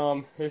course,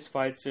 his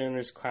fights and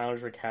his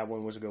clowns with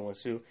Catwoman was a good one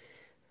too.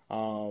 I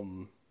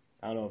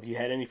don't know if you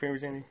had any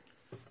favorites, Andy?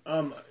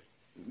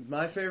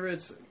 My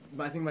favorites,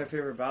 I think my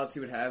favorite bouts he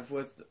would have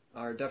with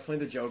are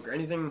definitely the Joker.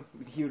 Anything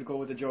he would go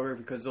with the Joker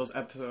because those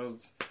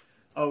episodes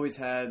always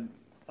had,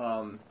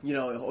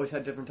 always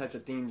had different types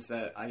of themes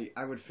that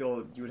I would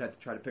feel you would have to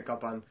try to pick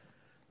up on,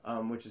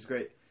 which is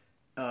great.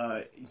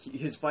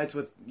 His fights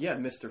with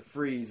Mr.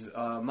 Freeze.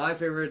 My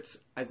favorites,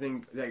 I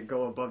think, that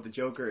go above the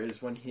Joker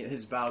is when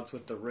his bouts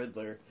with the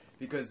Riddler,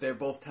 because they're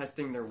both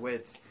testing their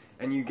wits,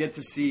 and you get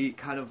to see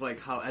kind of like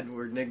how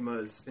Edward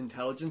Nygma's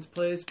intelligence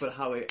plays, but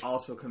how it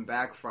also can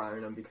backfire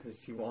on him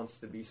because he wants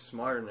to be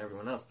smarter than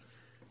everyone else.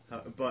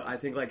 But I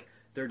think like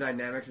their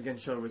dynamics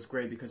against each other was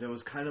great because it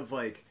was kind of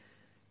like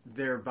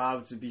they're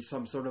about to be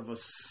some sort of a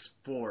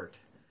sport.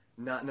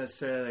 Not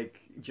necessarily like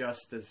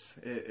justice.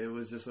 It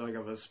was just like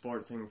of a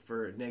sport thing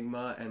for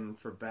Enigma and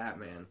for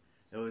Batman.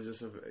 It was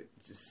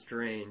just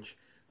strange.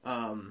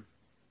 And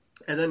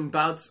then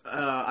bouts.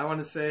 I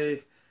want to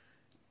say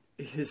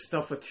his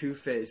stuff with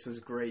Two-Face was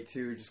great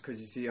too, just because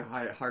you see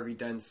Harvey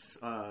Dent's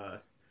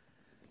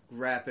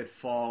rapid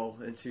fall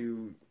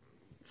into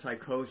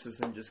psychosis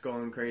and just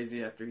going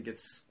crazy after he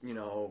gets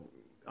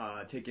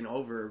taken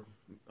over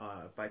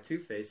by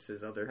Two-Face,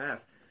 his other half,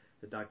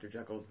 the Dr.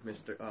 Jekyll,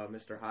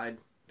 Mr. Hyde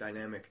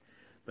dynamic.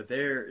 But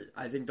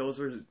I think those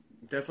were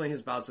definitely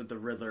his bouts with the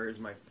Riddler is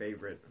my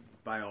favorite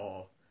by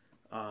all.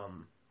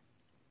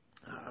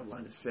 I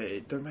want to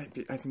say there might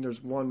be. I think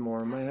there's one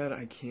more in my head.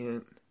 I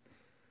can't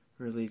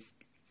really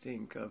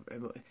think of.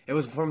 It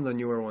was from the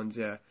newer ones,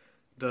 yeah.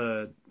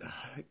 The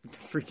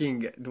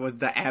was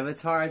the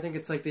Avatar. I think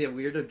it's like the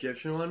weird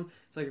Egyptian one.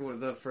 It's like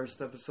the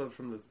first episode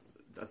from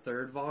the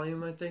third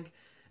volume. I think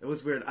it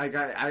was weird.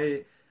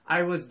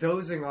 I was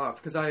dozing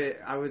off because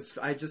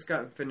I just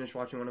got finished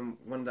watching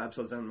one of the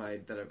episodes on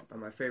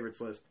my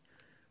favorites list.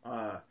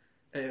 And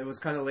it was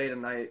kind of late at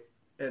night,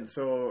 and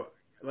so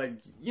like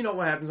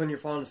what happens when you're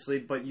falling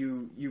asleep, but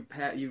you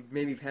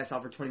maybe pass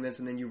out for 20 minutes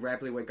and then you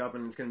rapidly wake up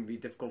and it's going to be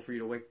difficult for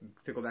you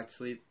to go back to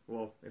sleep.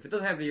 Well, if it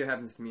doesn't happen to you, it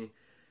happens to me.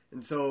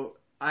 And so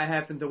I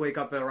happened to wake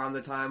up around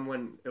the time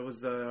when it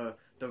was the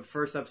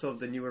first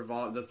episode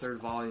of the third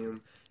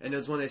volume, and it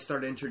was when they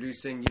started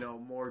introducing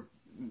more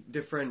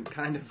different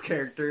kind of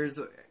characters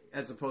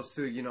as opposed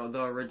to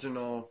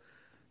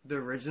the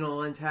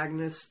original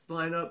antagonist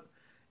lineup.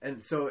 And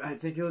so I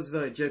think it was the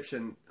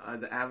Egyptian,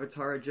 the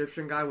Avatar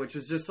Egyptian guy, which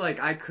was just like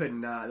I could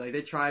not like.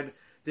 They tried.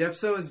 The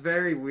episode was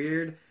very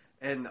weird,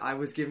 and I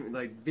was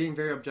being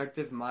very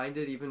objective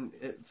minded, even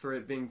for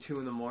it being 2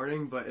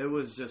 a.m. But it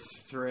was just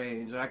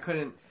strange. I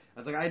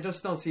was like, I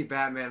just don't see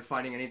Batman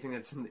fighting anything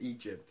that's in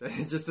Egypt.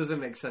 It just doesn't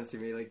make sense to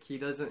me. Like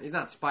he's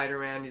not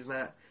Spider-Man. He's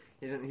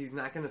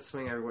not going to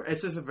swing everywhere.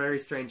 It's just a very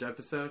strange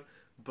episode.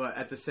 But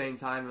at the same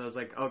time, it was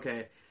like,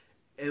 okay,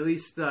 at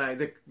least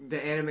the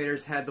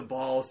animators had the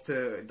balls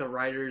to, the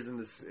writers and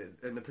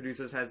the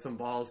producers had some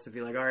balls to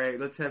be like, all right,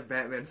 let's have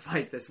Batman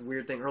fight this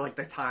weird thing, or like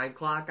the time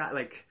clock,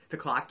 like the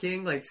Clock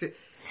King, like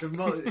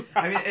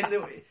I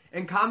mean,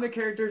 and comic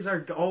characters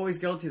are always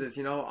guilty of this.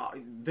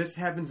 This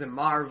happens in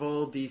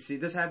Marvel, DC,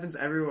 this happens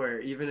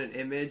everywhere, even in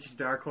Image,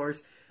 Dark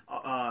Horse,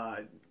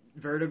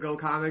 Vertigo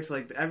comics,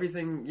 like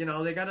everything.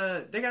 They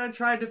gotta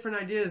try different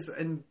ideas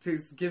and to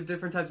give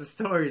different types of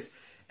stories.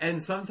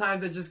 And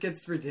sometimes it just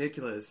gets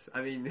ridiculous.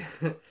 I mean,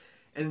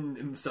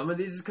 and some of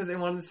these is because they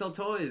wanted to sell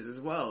toys as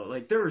well.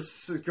 Like,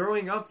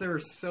 growing up, there were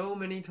so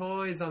many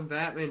toys on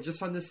Batman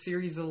just on this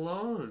series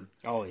alone.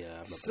 Oh,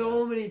 yeah.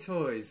 So many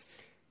toys.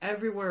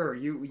 Everywhere.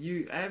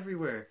 You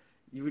everywhere.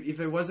 if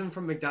it wasn't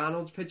from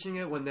McDonald's pitching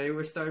it when they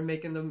started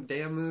making the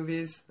damn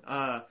movies,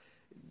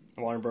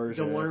 Warner Brothers.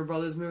 the Warner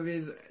Brothers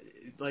movies,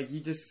 like you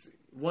just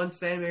once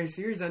the animated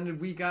series ended,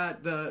 we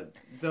got the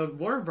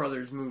Warner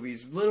Brothers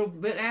movies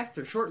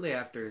shortly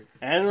after.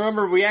 And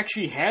remember, we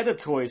actually had the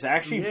toys. I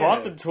actually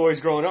bought the toys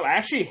growing up. I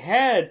actually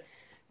had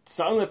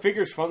some of the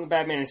figures from the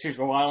Batman series.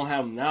 Well, I don't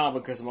have them now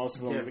because most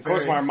of them, of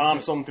course, my mom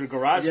sold them through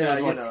garage sales.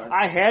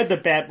 I had the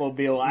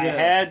Batmobile. I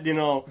had,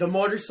 the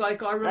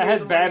motorcycle. I remember I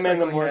had Batman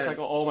the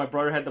motorcycle. Oh, my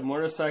brother had the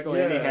motorcycle,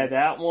 and he had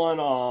that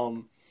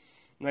one.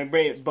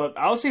 But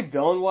I would say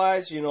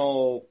villain-wise,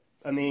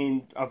 I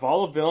mean, of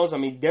all the villains, I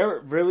mean,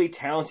 they're really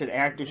talented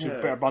actors who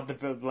brought the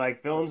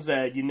villains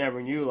that you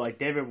never knew, like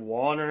David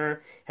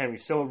Warner, Henry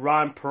Silva,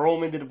 Ron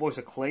Perlman did the voice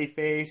of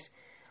Clayface,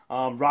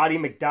 Roddy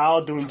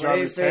McDowall doing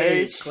Jarvis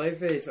Page.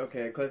 Clayface,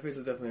 okay, Clayface is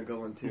definitely a good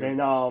one too. Then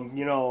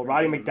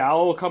Roddy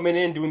McDowall coming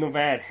in doing the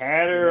Mad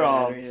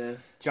Hatter,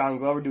 John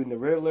Glover doing the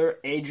Riddler,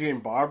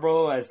 Adrienne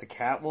Barbeau as the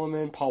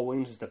Catwoman, Paul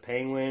Williams as the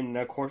Penguin, and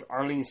of course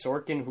Arlene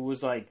Sorkin, who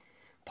was like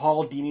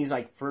Paul Dini's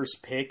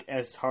first pick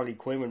as Harley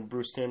Quinn when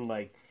Bruce Timm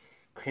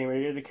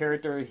created the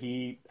character.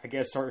 I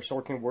guess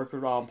Sorkin worked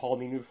with Paul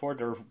Dini before.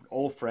 They're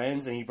old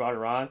friends, and he brought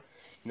her on.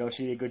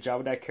 She did a good job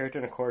with that character.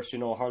 And, of course,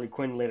 Harley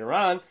Quinn later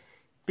on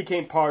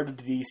became part of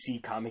the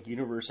DC comic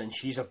universe, and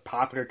she's a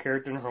popular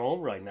character in her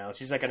own right now.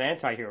 She's like an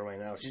anti-hero right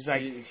now. She's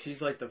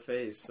like the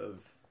face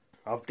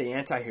of the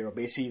anti-hero.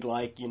 Basically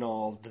like, the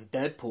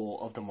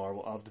Deadpool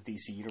of the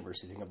DC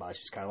universe. You think about it,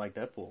 she's kind of like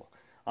Deadpool.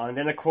 And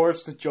then, of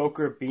course, the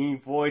Joker being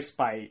voiced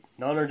by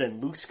none other than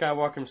Luke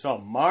Skywalker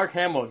himself, Mark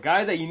Hamill, a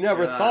guy that you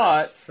never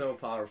thought. So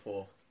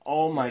powerful.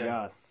 Oh, my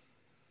God.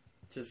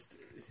 Just,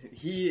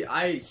 he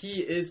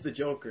is the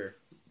Joker.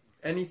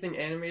 Anything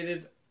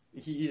animated,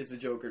 he is the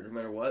Joker no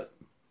matter what.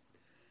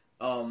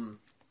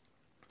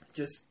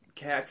 Just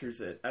captures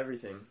it,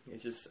 everything.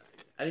 It's just,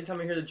 anytime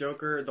I hear the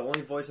Joker, the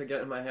only voice I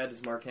get in my head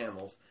is Mark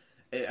Hamill's.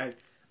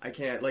 I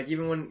can't,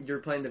 even when you're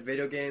playing the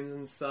video games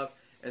and stuff,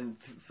 and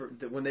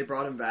when they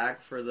brought him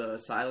back for the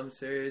Asylum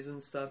series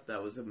and stuff,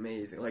 that was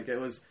amazing.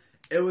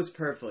 It was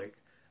perfect.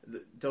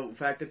 The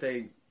fact that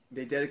they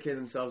dedicated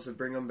themselves to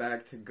bring him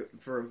back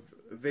for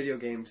a video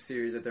game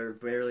series that they're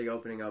barely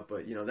opening up,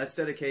 but that's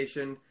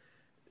dedication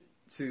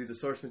to the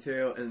source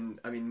material. And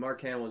I mean, Mark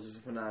Hamill is just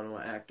a phenomenal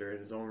actor in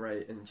his own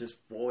right, and just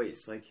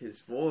his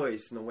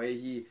voice and the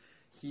way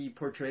he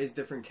portrays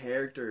different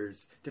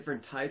characters,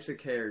 different types of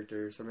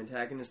characters, from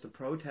antagonists to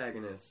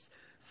protagonists,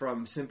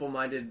 from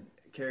simple-minded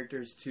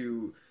characters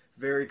to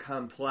very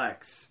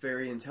complex,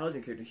 very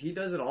intelligent characters. He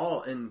does it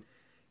all, and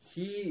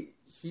he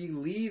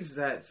leaves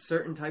that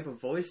certain type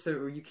of voice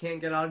that you can't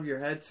get out of your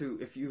head to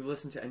if you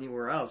listen to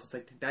anywhere else. It's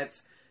like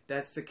that's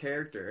the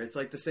character. It's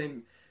like the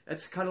same.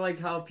 It's kind of like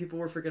how people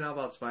were freaking out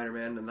about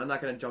Spider-Man, and I'm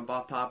not going to jump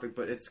off topic,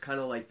 but it's kind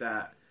of like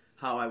that.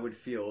 How I would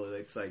feel.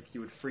 It's like you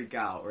would freak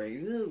out, right?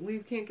 We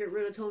can't get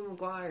rid of Tobey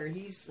Maguire.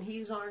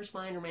 He's our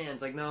Spider-Man.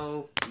 It's like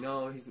no,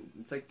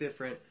 it's like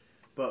different.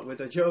 But with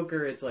the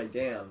Joker, it's like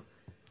damn.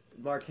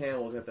 Mark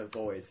Hamill's got that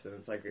voice, and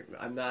it's like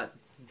I'm not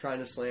trying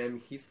to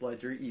slam Heath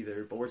Ledger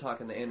either, but we're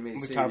talking the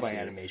animated series. We're talking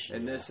about animation,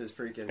 and this is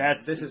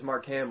this is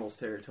Mark Hamill's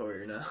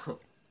territory now.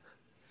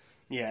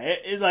 Yeah,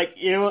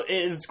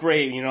 it's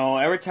great.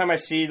 Every time I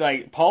see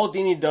Paul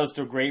Dini does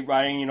the great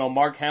writing.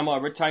 Mark Hamill,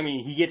 every time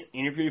he gets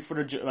interviewed for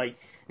and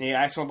they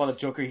ask him about the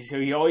Joker,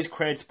 he always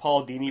credits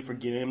Paul Dini for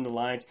giving him the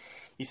lines.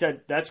 He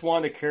said that's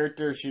one of the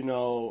characters,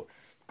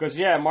 because,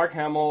 Mark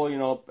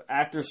Hamill,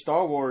 after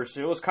Star Wars,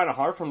 it was kind of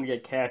hard for him to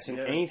get cast in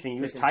anything.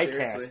 He was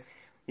typecast.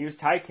 He was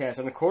typecast.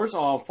 And, of course,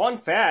 fun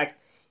fact,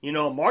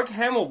 Mark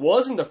Hamill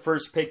wasn't the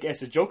first pick as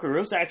the Joker. It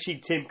was actually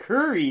Tim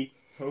Curry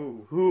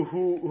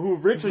who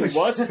originally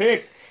was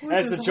picked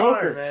as the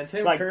Joker. Man?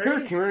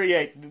 Tim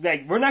Curry,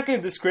 we're not going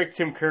to discredit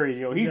Tim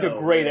Curry. He's a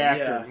great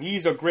actor. Yeah.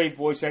 He's a great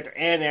voice actor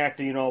and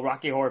actor.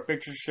 Rocky Horror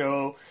Picture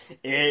Show,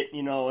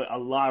 a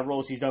lot of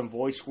roles he's done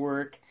voice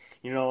work.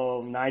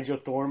 Nigel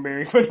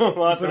Thornberry for a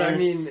lot. But I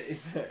mean,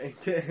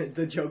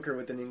 the Joker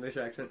with an English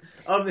accent.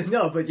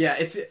 No, but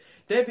yeah,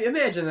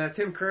 imagine that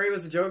Tim Curry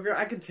was the Joker.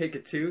 I could take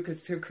it too,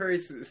 because Tim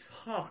Curry's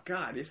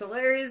he's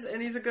hilarious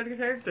and he's a good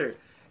character.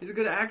 He's a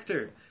good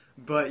actor.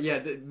 But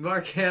yeah,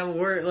 Mark Hamill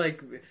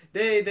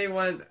they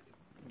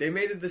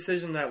made a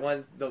decision that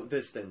went the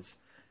distance,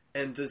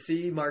 and to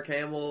see Mark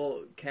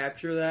Hamill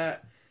capture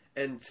that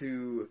and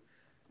to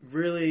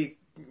really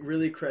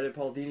credit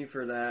Paul Dini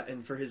for that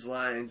and for his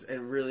lines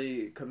and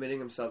really committing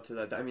himself to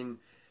that. I mean,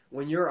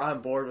 when you're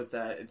on board with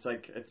that,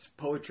 it's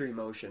poetry in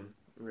motion.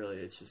 Really,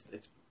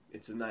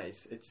 it's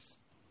nice.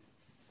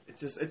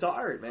 It's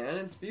art, man.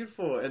 It's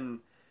beautiful. And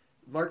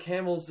Mark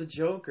Hamill's the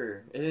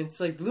Joker, and it's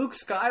like Luke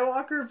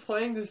Skywalker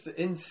playing this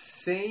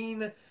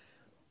insane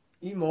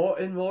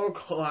immoral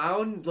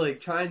clown,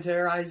 trying to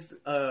terrorize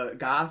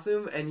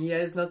Gotham, and he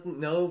has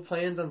no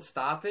plans on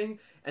stopping,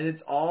 and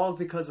it's all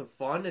because of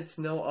fun. It's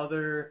no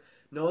other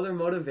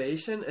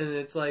motivation, and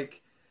it's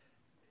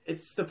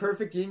it's the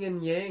perfect yin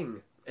and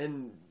yang.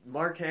 And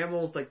Mark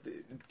Hamill's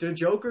the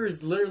Joker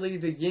is literally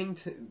the yin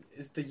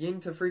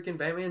to freaking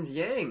Batman's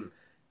yang.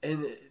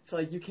 And it's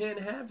like, you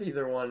can't have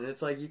either one. And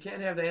it's like, you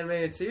can't have the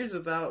animated series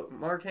without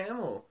Mark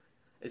Hamill.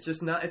 It's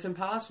just not, it's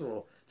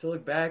impossible to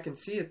look back and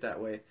see it that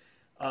way.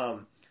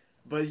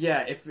 But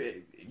yeah, if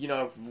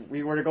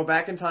we were to go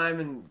back in time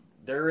and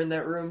they're in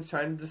that room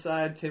trying to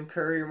decide Tim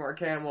Curry or Mark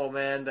Hamill,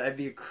 man, that'd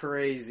be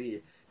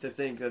crazy to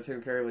think that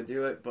Tim Curry would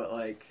do it. But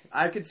like,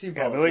 I could see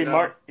both.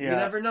 You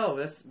never know.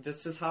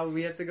 That's just how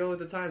we have to go with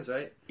the times,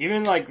 right?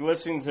 Even like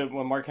listening to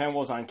when Mark Hamill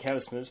was on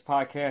Kevin Smith's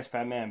podcast,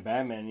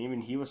 Batman,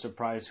 even he was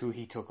surprised who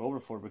he took over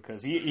for,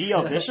 because he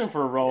auditioned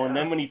for a role, and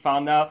then when he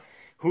found out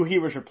who he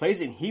was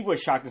replacing, he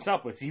was shocked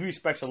himself. Because he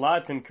respects a lot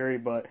of Tim Curry,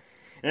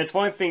 and the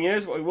funny thing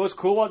is, what's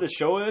cool about the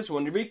show is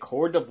when they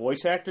record the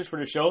voice actors for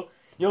the show,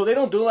 they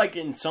don't do like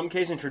in some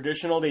cases in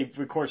traditional, they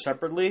record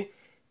separately.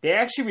 They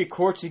actually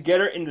record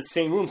together in the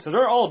same room. So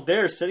they're all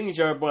there sitting each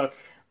other. But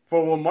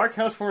for when Mark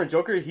Hamill's for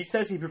Joker, he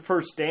says he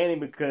prefers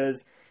standing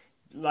because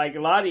like a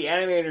lot of the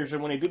animators,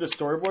 when they do the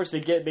storyboards,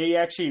 they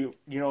actually,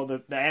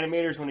 the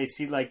animators, when they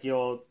see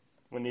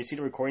when they see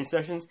the recording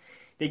sessions,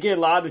 they get a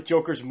lot of the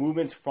Joker's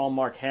movements from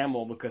Mark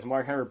Hamill, because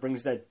Mark Hamill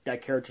brings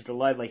that character to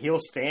life. Like, he'll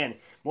stand.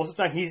 Most of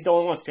the time, he's the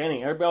only one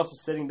standing. Everybody else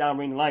is sitting down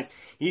reading lines.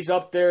 He's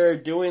up there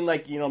doing,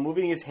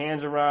 moving his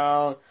hands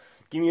around,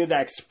 giving you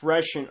that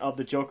expression of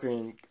the Joker,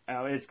 and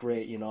it's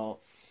great,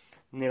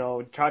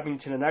 Dropping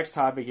to the next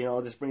topic,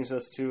 this brings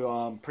us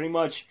to pretty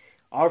much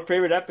our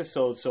favorite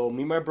episode. So,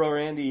 me and my brother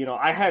Andy,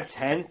 I have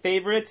 10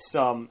 favorites.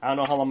 I don't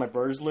know how long my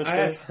brother's list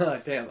is.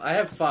 I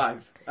have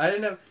 5.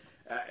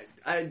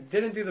 I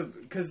didn't do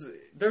because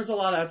there's a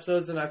lot of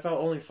episodes, and I felt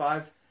only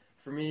 5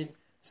 for me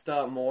stood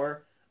out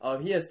more.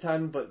 He has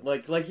 10, but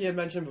like he had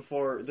mentioned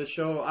before, the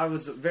show, I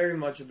was very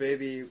much a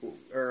baby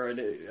or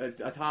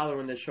a toddler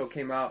when this show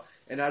came out,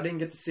 and I didn't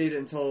get to see it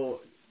until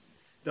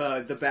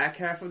the back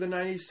half of the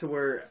 90s, to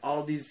where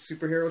all these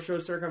superhero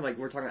shows started coming. Like,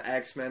 we're talking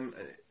X-Men,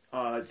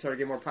 started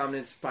getting more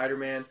prominent,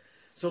 Spider-Man.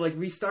 So like,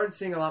 we started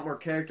seeing a lot more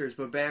characters,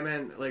 but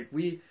Batman, like,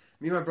 me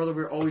and my brother,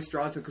 we were always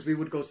drawn to it because we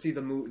would go see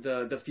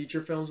the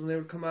feature films when they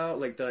would come out,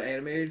 like the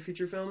animated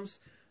feature films.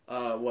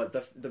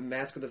 The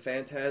Mask of the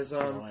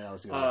Phantasm,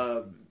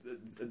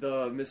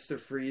 the Mr.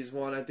 Freeze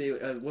one. I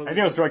think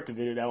it was direct to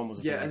video. That one was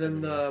and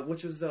then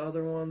which was the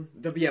other one?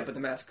 But the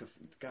Mask of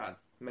God.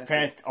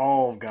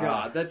 Oh God.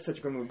 God, that's such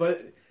a good movie.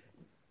 But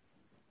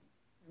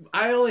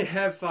I only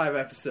have 5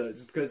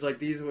 episodes because like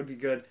these would be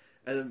good.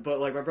 But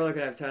like my brother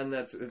could have 10.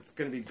 It's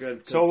gonna be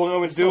good. So what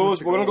we're gonna do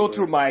is we're gonna go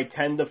through my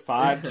 10 to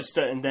 5,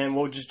 and then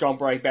we'll just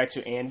jump right back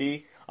to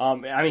Andy.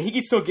 He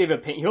can still give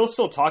opinion. He'll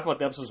still talk about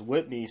the episodes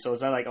with me, so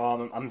it's not like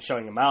I'm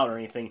showing him out or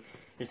anything.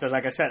 It's just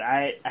like I said,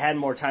 I had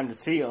more time to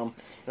see them.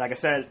 Like I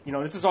said,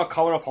 this is all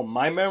coming off of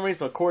my memories,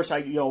 but of course,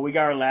 we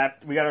got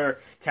our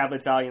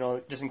tablets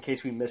out, just in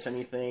case we miss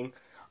anything.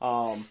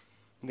 Like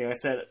I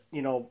said,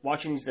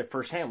 watching these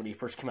firsthand when he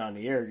first came out in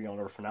the air, they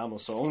were phenomenal.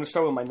 So I'm gonna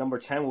start with my number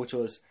 10, which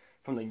was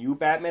from the new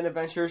Batman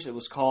Adventures. It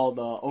was called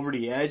Over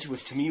the Edge,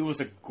 which to me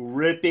was a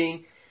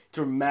gripping,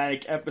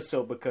 dramatic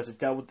episode because it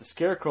dealt with the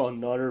Scarecrow,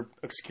 another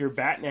obscure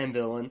Batman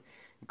villain.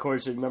 Of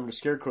course, remember the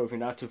Scarecrow, if you're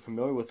not too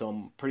familiar with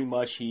him, pretty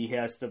much he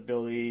has the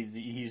ability, he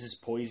uses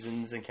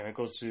poisons and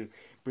chemicals to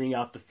bring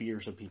out the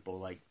fears of people,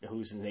 like the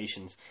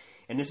hallucinations.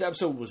 And this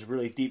episode was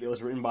really deep. It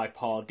was written by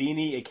Paul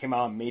Dini. It came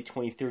out on May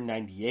 23rd,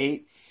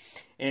 98.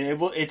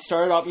 And it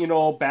started off,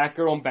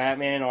 Batgirl and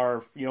Batman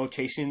are,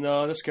 chasing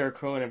the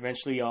Scarecrow, and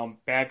eventually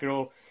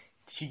Batgirl,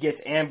 she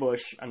gets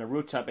ambushed on the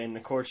rooftop, and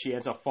of course she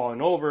ends up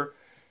falling over.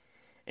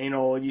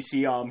 And, you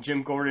see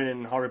Jim Gordon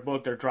and Harvey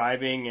Bullock, they're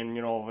driving, and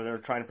they're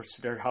trying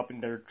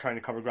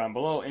to cover ground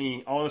below,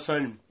 and all of a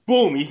sudden,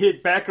 boom!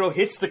 Batgirl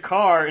hits the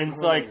car, and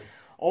it's like,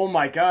 oh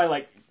my god!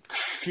 Like,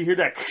 you hear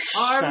that?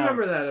 Oh, I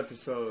remember that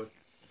episode.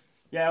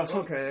 Yeah, it was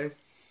okay.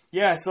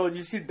 Yeah, so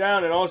you sit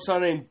down, and all of a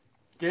sudden,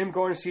 Jim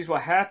Gordon sees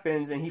what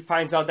happens, and he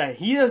finds out that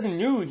he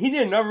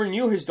never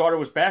knew his daughter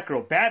was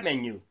Batgirl.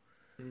 Batman knew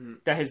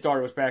that his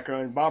daughter was Batgirl,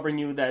 and Barbara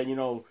knew that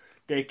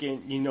Dick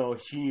and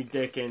she knew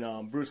Dick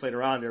and Bruce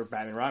later on. They were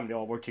Batman and Robin. They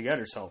all worked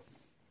together. So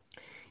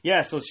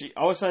yeah, so she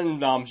all of a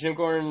sudden Jim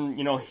Gordon,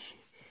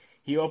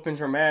 he opens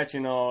her match,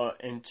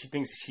 and she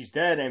thinks she's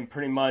dead, and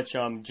pretty much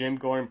Jim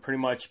Gordon pretty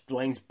much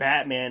blames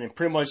Batman and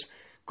pretty much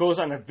goes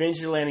on a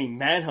vigilante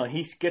manhunt.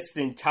 He gets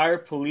the entire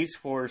police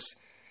force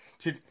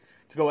to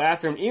go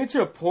after him, even to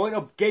the point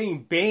of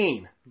getting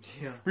Bane.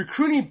 Yeah.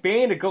 Recruiting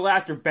Bane to go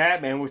after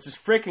Batman, which is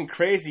freaking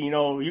crazy.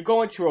 You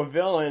go into a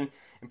villain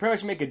and pretty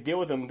much make a deal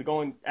with him to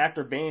go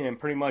after Bane and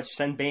pretty much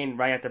send Bane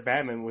right after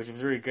Batman, which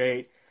was really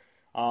great.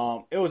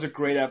 It was a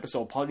great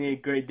episode. Paul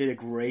Dini did a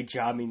great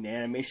job in the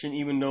animation,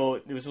 even though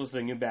this was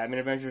the new Batman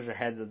Adventures. It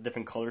had a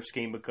different color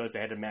scheme because they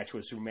had to match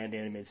with Superman the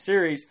animated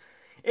series.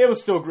 It was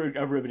still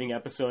a riveting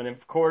episode, and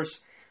of course,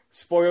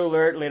 spoiler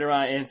alert, later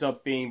on it ends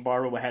up being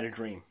Barbara had a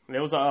dream. It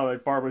was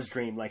Barbara's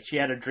dream. Like, she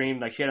had a dream,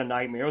 like she had a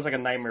nightmare. It was like a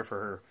nightmare for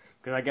her.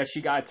 Because I guess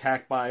she got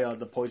attacked by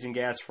the poison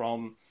gas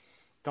from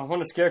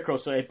the Scarecrow,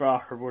 so it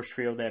brought her worst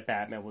fear that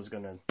Batman was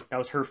that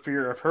was her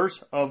fear of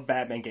hers, of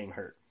Batman getting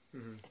hurt.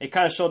 Mm-hmm. It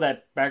kind of showed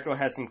that Batgirl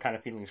has some kind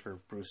of feelings for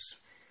Bruce.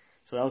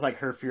 So that was like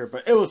her fear,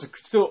 but it was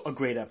still a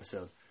great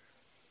episode.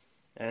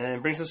 And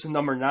it brings us to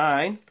number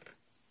 9,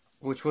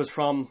 which was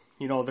from,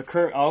 the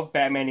current of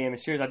Batman the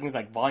Animated Series. I think it's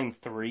like Volume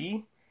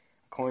 3,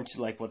 according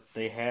to like what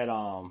they had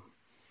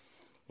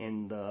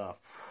in the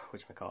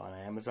on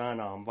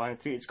Amazon, Volume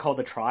 3. It's called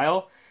The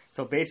Trial.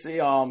 So basically,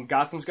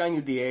 Gotham's got a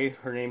new DA.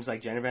 Her name's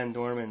like Jenna Van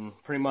Dorn, and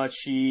pretty much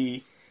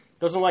she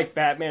doesn't like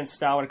Batman's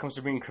style when it comes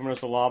to bringing criminals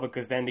to law,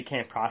 because then they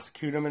can't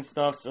prosecute them and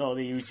stuff. So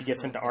they usually get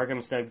sent to Arkham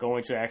instead of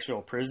going to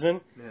actual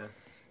prison. Yeah.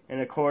 And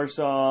of course,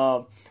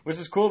 which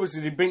is cool because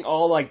you bring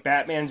all like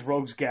Batman's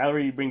rogues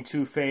gallery. You bring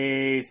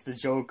Two-Face, the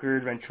Joker,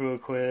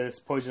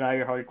 Ventriloquist, Poison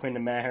Ivy, Harley Quinn, the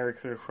Mad Hatter,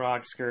 Killer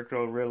Croc,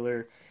 Scarecrow,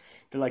 Riddler.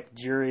 They're like the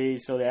jury,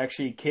 so they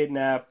actually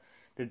kidnap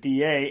the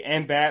DA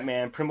and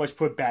Batman. Pretty much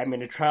put Batman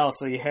to trial.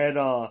 So you had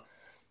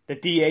the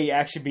DA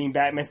actually being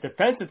Batman's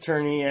defense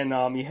attorney, and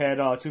you had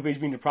Two-Face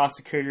being the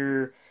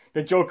prosecutor,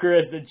 the Joker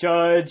as the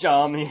judge.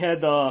 You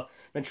had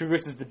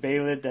Ventriloquist as the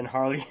bailiff, then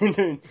Harley. And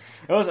then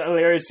it was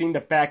hilarious seeing the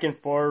back and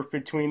forth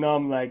between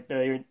them, like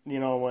when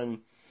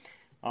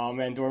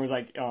Van Dorn was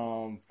like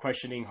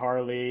questioning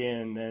Harley,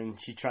 and then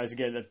she tries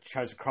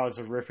to cross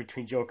the rift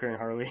between Joker and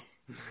Harley.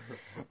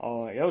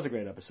 Oh, it was a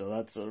great episode.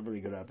 That's a really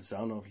good episode. I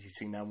don't know if you've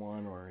seen that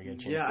one or you get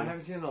a chance. Yeah, I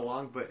haven't seen it in a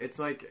long, but it's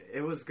like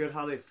it was good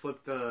how they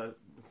flipped the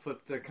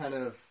kind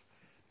of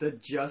the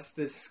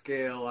justice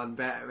scale on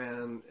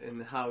Batman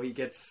and how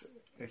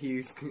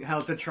he's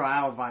held to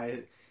trial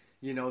by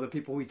the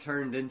people he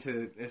turned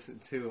into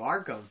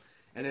Arkham.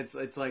 And it's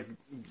like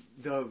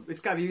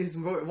it's gotta be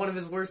one of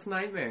his worst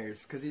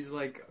nightmares, because he's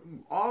like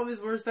all of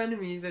his worst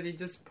enemies that he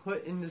just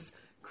put in this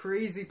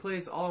crazy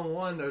place all in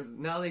one.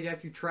 Now they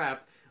got you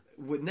trapped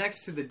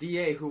next to the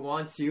DA who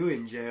wants you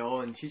in jail,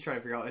 and she's trying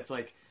to figure out. It's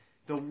like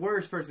the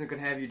worst person could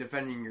have you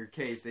defending your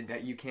case, and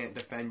that you can't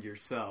defend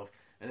yourself.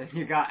 And then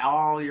you got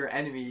all your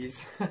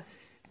enemies.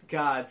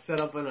 God,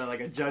 set up in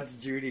a Judge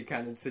Judy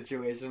kind of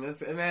situation.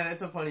 It's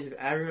a funny.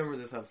 I remember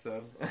this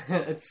episode.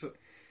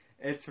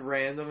 It's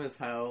random as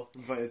hell,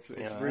 but it's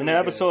really and that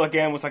episode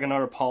again was like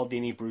another Paul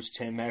Dini, Bruce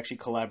Timm actually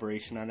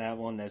collaboration on that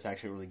one. That's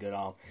actually really good.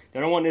 The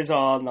other one is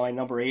my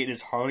number 8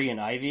 is Harley and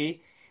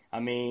Ivy. I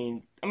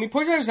mean,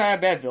 Poison Ivy's not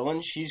a bad villain.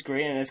 She's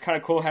great, and it's kind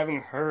of cool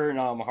having her and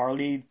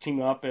Harley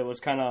team up. It was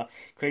kind of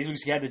crazy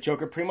because you had the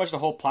Joker. Pretty much the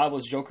whole plot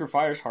was Joker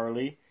fires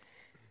Harley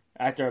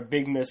after a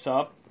big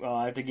mess-up,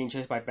 after getting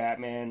chased by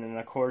Batman, and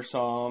of course,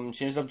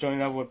 she ends up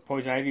joining up with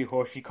Poison Ivy,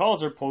 who she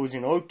calls her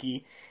Poison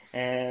Oki,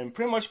 and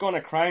pretty much go on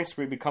a crime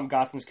spree, become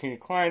Gotham's king of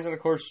crimes, and of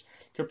course,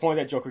 to the point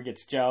that Joker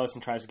gets jealous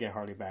and tries to get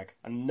Harley back.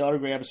 Another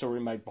great episode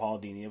written by Paul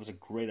Dini. It was a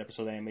great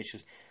episode. The animation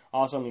was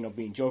awesome,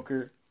 being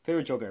Joker.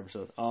 Favorite Joker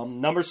episode.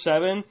 Number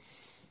 7,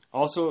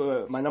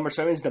 also, my number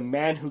 7 is The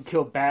Man Who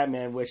Killed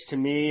Batman, which to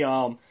me,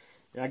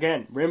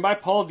 again, written by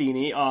Paul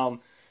Dini.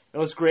 It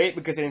was great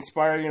because it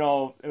inspired,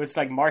 it was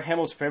like Mark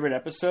Hamill's favorite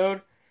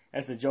episode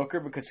as the Joker,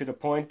 because to the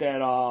point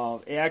that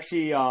it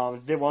actually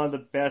did one of the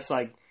best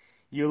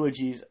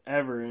eulogies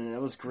ever, and it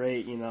was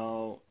great.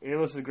 It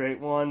was a great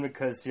one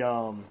because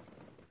I'm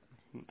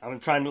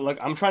trying to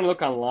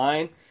look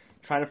online,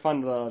 trying to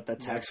find the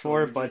text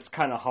for it, but it's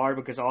kind of hard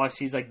because all I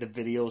see is the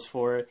videos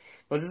for it.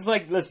 But it's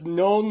this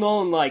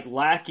known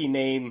lackey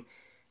named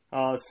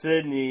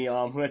Sidney,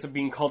 who ends up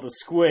being called a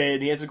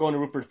squid. He ends up going to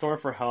Rupert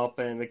Thorpe for help,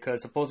 and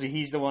because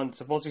supposedly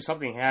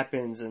something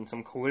happens and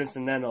some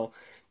coincidental,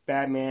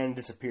 Batman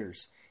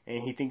disappears.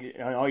 And he thinks,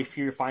 all you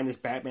fear find is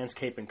Batman's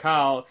cape and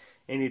cowl,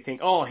 and you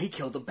think, oh, he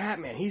killed the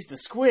Batman, he's the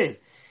squid.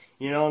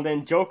 And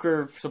then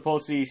Joker,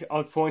 supposedly,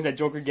 at the point that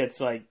Joker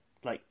gets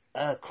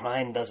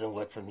crime doesn't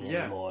work for me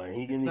anymore.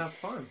 It's not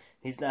fun.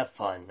 He's not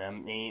fun. I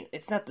mean,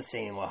 it's not the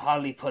same. Well,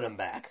 Harley put him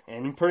back.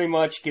 And pretty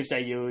much gives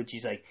that eulogy.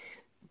 He's like,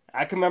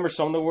 I can remember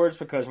some of the words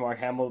because Mark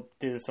Hamill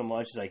did it so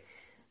much. He's like,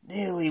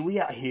 daily we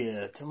out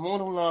here to mourn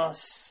the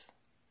loss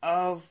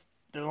of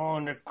the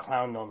one the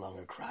clown no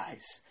longer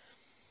cries.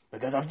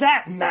 Because of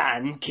that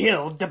man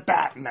killed the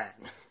Batman.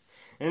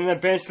 And then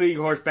eventually, of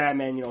course,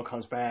 Batman,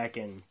 comes back,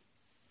 and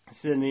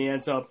Sidney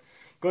ends up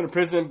going to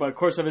prison, but of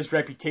course of his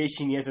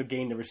reputation, he ends up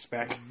gaining the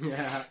respect.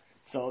 Yeah.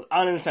 So,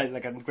 on the inside,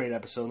 a great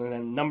episode. And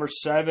then number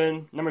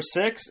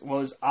 6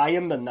 was I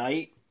Am the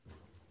Night.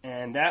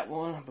 And that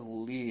one, I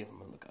believe, I'm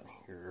going to look on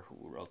here who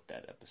wrote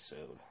that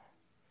episode.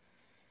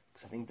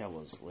 Because I think that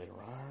was later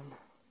on.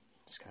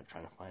 Just kind of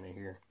trying to find it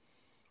here.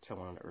 It's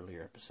one of the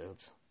earlier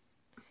episodes.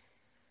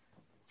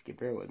 Just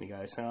bear with me,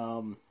 guys.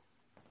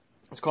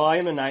 It's called I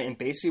Am the Night, and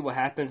basically what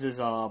happens is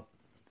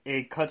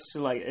it cuts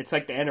to it's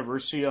the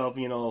anniversary of,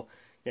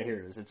 yeah,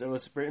 here it is. It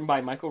was written by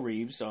Michael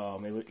Reeves.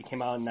 It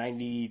came out in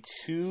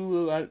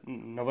 92,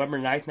 November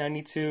 9th,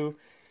 92,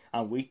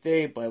 on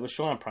weekday, but it was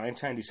shown on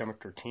primetime December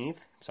 13th,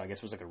 so I guess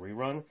it was a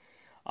rerun.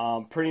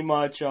 Pretty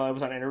much, it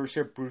was on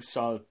anniversary of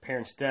Bruce's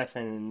parents' death,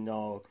 and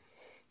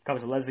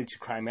comes to Leslie to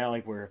Crime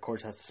Alley, where, of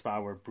course, that's the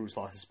spot where Bruce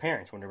lost his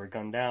parents when they were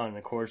gunned down, and,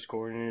 of course,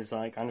 Gordon is,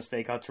 on a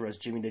stakeout to arrest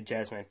Jimmy the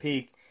Jazzman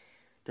Peak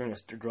during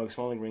a drug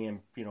smuggling ring, and,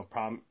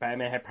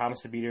 Batman had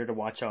promised to be there to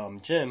watch,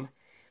 Jim,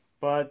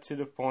 but to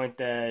the point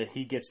that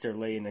he gets there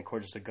late, and of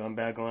course there's a gun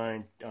battle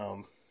going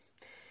on.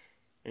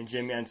 And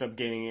Jim ends up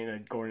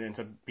Gordon ends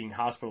up being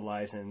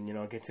hospitalized, and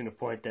it gets to the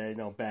point that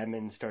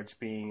Batman starts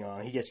being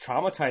he gets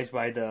traumatized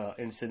by the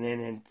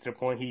incident, and to the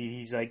point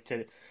he's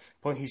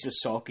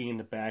just sulking in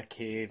the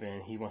Batcave,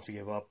 and he wants to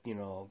give up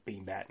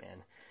being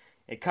Batman.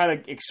 It kind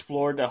of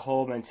explored the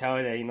whole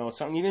mentality that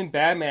something even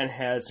Batman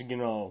has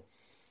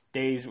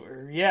days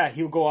where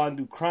he'll go out and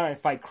do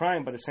fight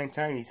crime, but at the same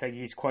time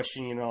he's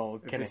questioning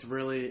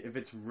if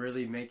it's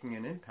really making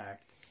an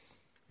impact.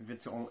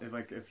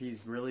 If he's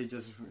really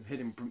just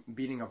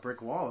beating a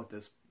brick wall at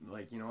this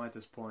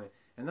point,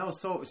 and that was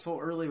so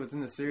early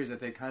within the series that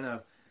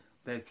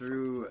they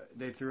threw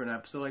an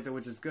episode like that,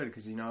 which is good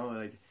because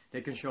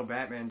they can show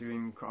Batman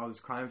doing all this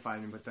crime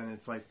fighting, but then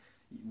it's like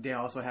they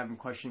also have him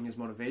questioning his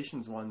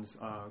motivations once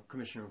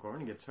Commissioner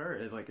Gordon gets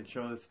hurt. It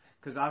shows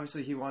because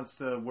obviously he wants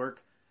to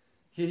work.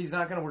 He's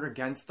not going to work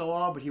against the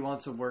law, but he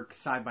wants to work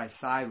side by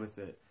side with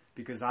it.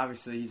 Because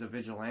obviously he's a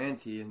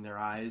vigilante in their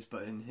eyes,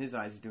 but in his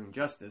eyes he's doing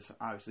justice,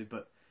 obviously.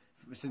 But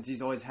since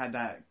he's always had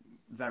that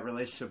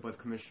relationship with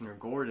Commissioner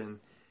Gordon,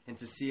 and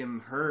to see him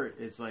hurt,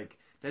 it's like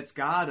that's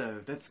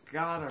gotta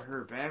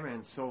hurt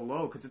Batman so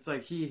low. Because it's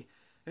like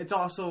it's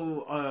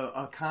also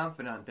a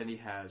confidant that he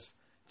has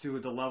to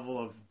the level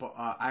of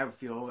I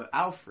feel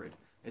Alfred.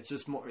 It's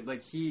just more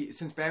like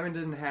since Batman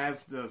didn't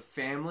have the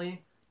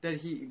family that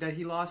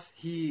he lost,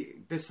 he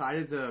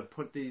decided to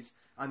put these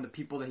on the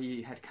people that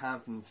he had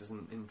confidence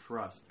and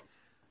trust,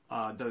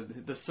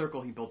 the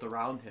circle he built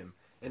around him.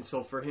 And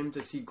so for him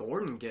to see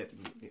Gordon get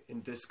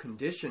in this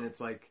condition, it's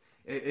like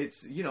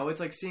it's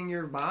like seeing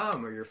your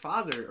mom or your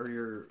father or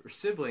your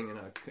sibling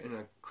in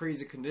a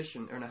crazy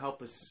condition or in a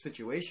helpless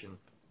situation.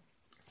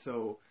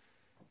 So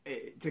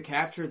to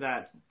capture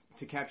that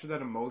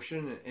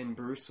emotion in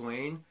Bruce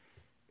Wayne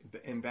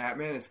in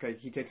Batman, it's like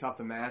he takes off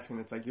the mask and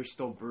it's like you're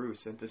still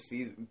Bruce, and to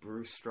see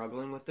Bruce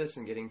struggling with this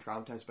and getting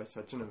traumatized by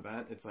such an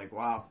event, it's like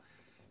wow,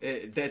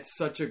 that's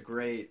such a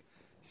great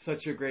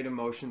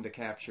emotion to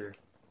capture,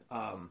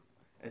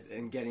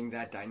 and getting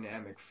that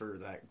dynamic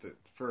for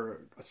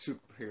a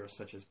superhero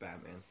such as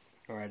Batman.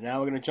 All right,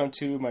 now we're gonna jump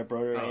to my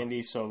brother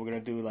Andy. So we're gonna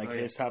do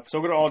his top. So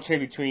we're gonna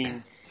alternate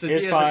between since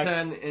his he had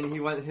 10 and he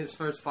went his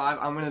first 5.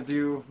 I'm gonna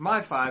do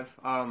my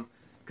 5.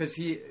 Because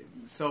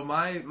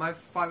my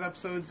 5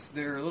 episodes,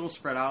 they're a little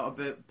spread out a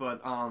bit,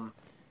 but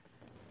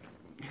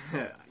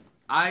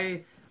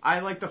I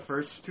like the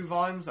first 2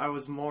 volumes. I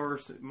was more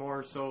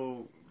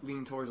so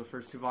leaning towards the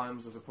first 2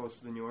 volumes as opposed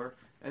to the newer.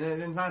 And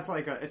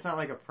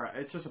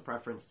it's just a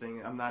preference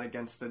thing. I'm not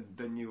against the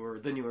newer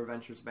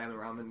Adventures of Batman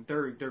Robin.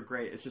 They're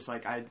great. It's just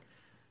like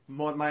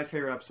my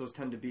favorite episodes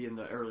tend to be in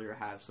the earlier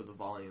halves of the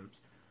volumes.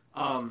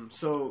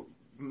 So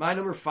my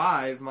number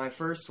 5, my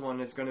first one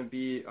is going to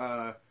be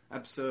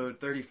episode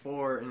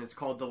 34, and it's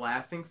called The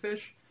Laughing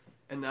Fish.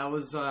 And that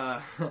was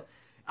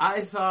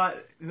I thought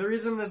the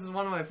reason this is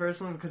one of my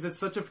first ones because it's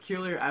such a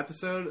peculiar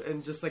episode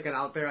and just like an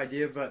out there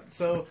idea. But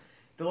so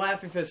The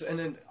Laughing Fish, and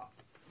then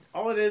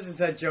all it is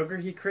that Joker,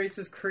 he creates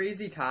this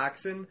crazy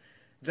toxin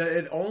that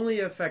it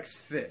only affects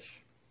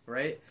fish,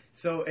 right?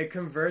 So it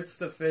converts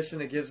the fish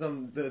and it gives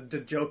them the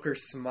Joker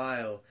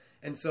smile.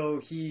 And so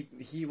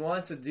he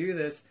wants to do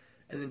this,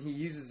 and then he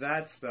uses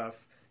that stuff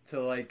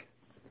to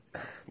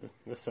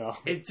the sell.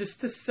 It's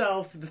just to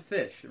sell the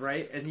fish,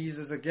 right? And he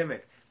uses a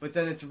gimmick. But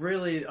then it's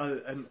really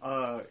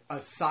a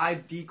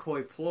side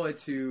decoy ploy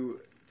to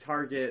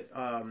target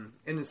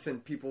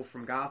innocent people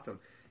from Gotham.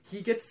 He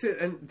gets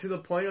to the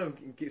point of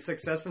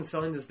success from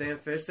selling this damn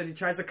fish that he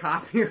tries to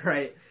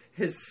copyright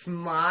his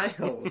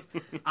smiles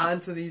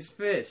onto these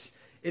fish.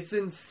 It's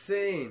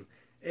insane.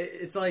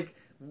 It's like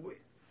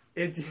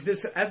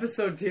this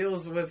episode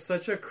deals with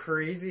such a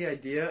crazy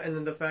idea, and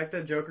then the fact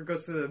that Joker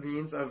goes to the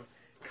means of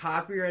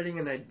copywriting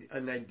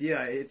an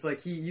idea. It's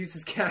like he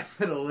uses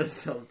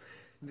capitalism.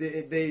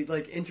 They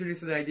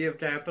introduce an idea of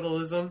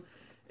capitalism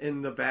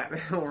in the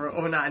Batman world,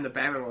 or not in the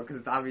Batman world because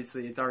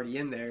it's already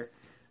in there.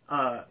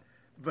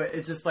 But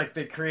it's just like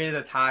they created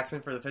a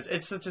toxin for the fish.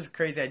 It's such a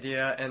crazy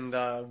idea, and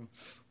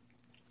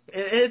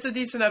it's a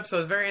decent episode.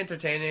 It's very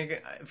entertaining.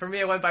 For me,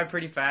 it went by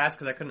pretty fast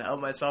because I couldn't help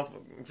myself.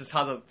 Just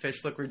how the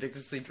fish look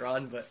ridiculously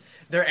drawn, but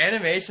their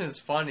animation is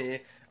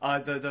funny.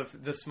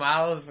 The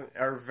smiles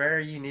are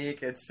very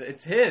unique.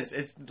 It's his.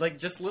 It's like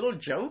just little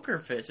Joker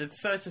fish. It's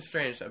such a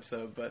strange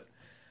episode, but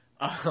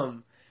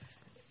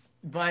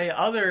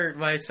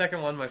my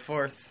second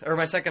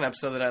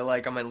episode that I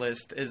like on my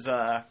list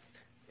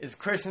is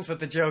Christmas with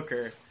the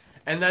Joker,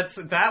 and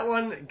that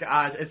one.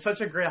 Gosh, it's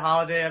such a great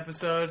holiday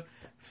episode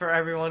for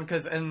everyone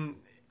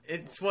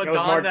it's what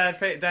dawned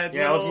that it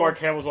was Mark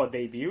Hamill's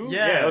debut.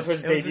 Yeah, it was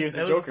his debut as a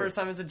Joker. It was the first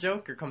time as a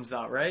Joker comes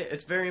out, right?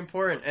 It's very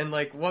important, and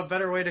what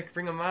better way to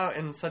bring him out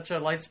in such a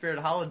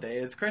light-spirited holiday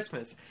as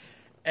Christmas?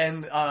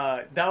 And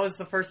that was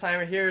the first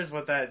time I hear is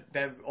what that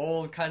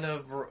old kind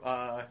of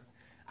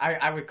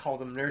I would call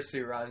them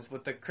nursery rhymes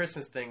with the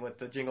Christmas thing, with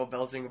the jingle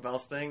bells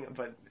thing,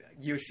 but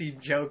you see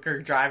Joker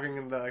driving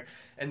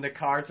in the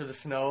car through the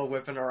snow,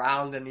 whipping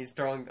around, and he's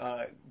throwing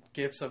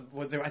gifts of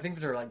I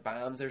think they're like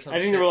bombs or something.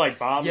 I think they were like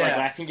bombs, like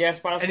laughing gas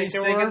bombs. And he's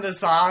singing the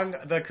song,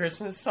 the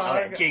Christmas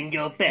song.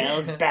 Jingle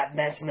bells,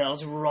 Batman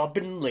smells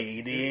Robin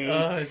Lady.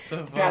 Oh, it's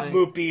so funny.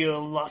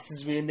 Batmobile lost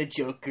his way and the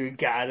Joker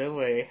got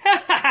away.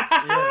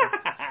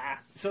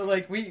 So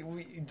like we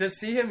to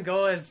see him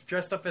go as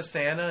dressed up as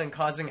Santa and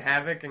causing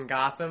havoc in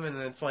Gotham, and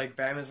it's like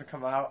Batman's to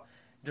come out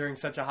during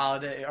such a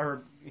holiday,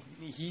 or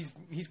he's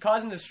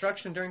causing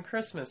destruction during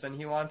Christmas, and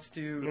he wants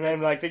to. And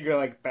then like you're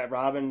like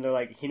Robin, they're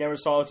like he never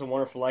saw It's a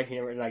Wonderful Life. He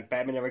never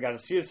Batman never got to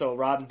see it. So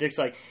Robin Dick's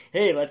like,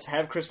 hey, let's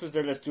have Christmas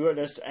there. Let's do it.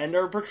 Let's end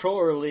our patrol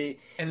early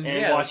and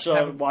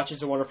watch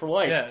It's a Wonderful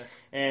Life. Yeah.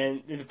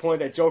 And to the point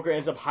that Joker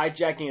ends up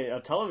hijacking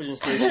a television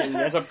station and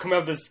ends up coming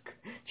up with this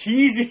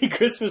cheesy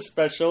Christmas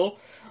special.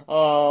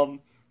 And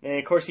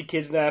of course he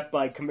kidnapped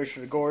like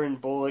Commissioner Gordon,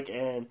 Bullock,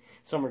 and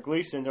Summer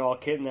Gleason. They're all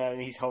kidnapped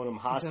and he's holding them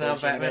hostage. So now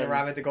Batman and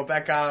Robin have to go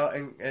back out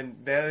and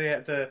they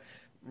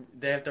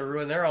have to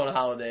ruin their own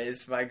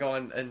holidays by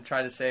going and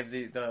trying to save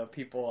the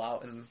people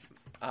out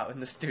in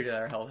the studio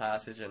that are held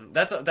hostage. And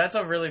that's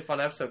a really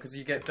fun episode because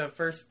you get the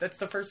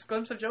first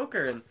glimpse of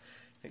Joker and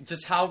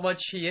just how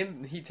much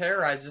he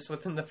terrorized just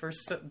within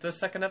the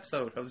second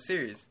episode of the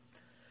series.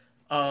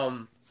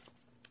 My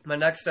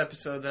next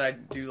episode that I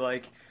do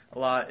like a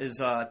lot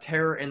is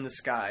Terror in the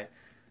Sky,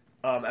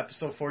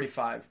 episode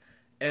 45.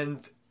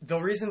 And the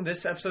reason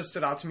this episode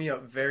stood out to me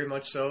very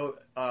much so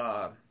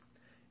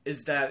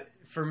is that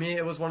for me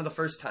it was one of the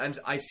first times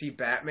I see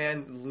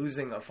Batman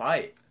losing a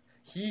fight.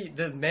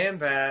 The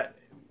Man-Bat,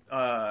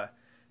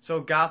 so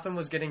Gotham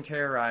was getting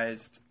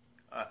terrorized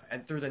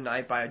and through the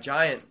night by a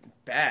giant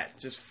bat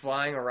just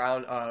flying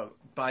around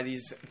by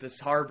this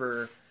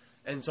harbor,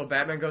 and so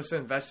Batman goes to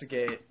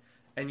investigate.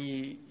 And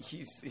he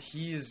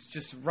is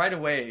just right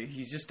away.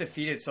 He's just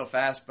defeated so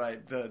fast by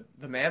the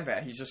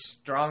Man-Bat. He's just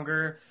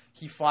stronger.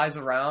 He flies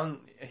around.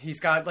 He's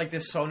got like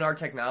this sonar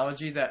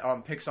technology that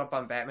picks up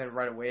on Batman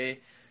right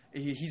away.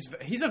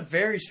 He's a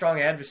very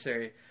strong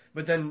adversary.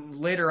 But then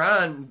later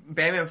on,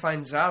 Batman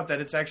finds out that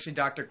it's actually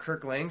Dr.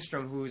 Kirk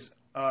Langstrom, who's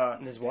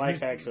and his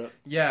wife actually.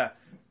 Yeah,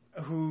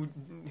 who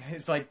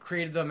has like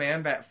created the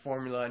Man-Bat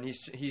formula, and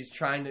he's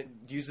trying to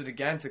use it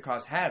again to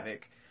cause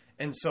havoc.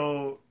 And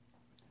so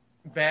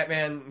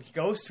Batman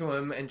goes to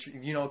him and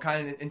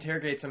kind of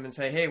interrogates him and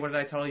say, "Hey, what did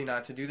I tell you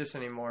not to do this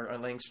anymore?"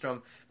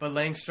 Langstrom, but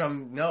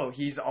Langstrom, no,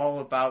 he's all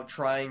about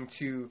trying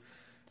to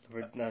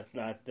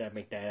not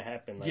make that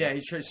happen. Yeah,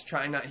 he's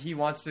trying not. He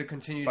wants to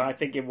continue. But I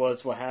think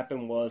what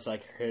happened was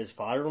like his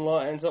father-in-law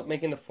ends up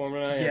making the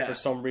formula, and for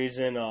some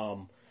reason,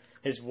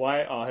 his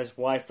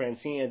wife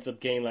Francine ends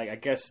up getting I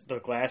guess the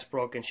glass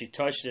broke and she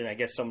touched it, and I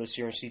guess some of the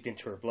serum seeped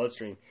into her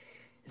bloodstream.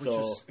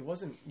 It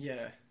wasn't.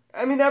 Yeah.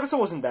 I mean, the episode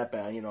wasn't that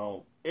bad,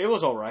 It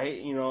was alright,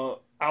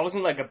 I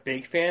wasn't, a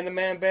big fan of the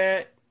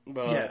Man-Bat,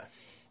 but, yeah.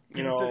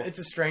 It's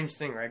a strange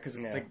thing, right? Because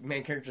the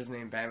main character's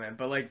named Batman.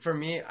 But, for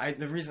me,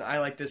 the reason I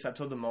like this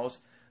episode the most,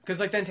 because,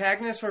 the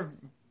antagonists were,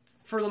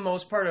 for the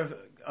most part,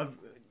 of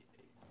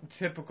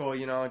typical,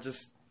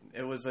 just,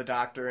 it was a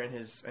doctor and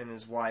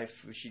his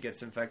wife, she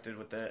gets infected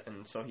with it,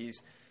 and so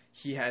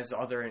he has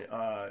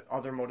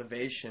other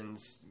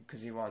motivations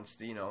because he wants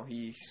to,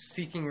 he's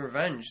seeking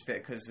revenge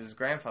because his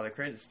grandfather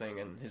created this thing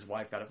and his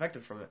wife got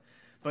affected from it.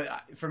 But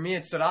for me,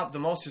 it stood out the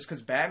most just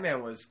because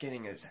Batman was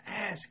getting his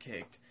ass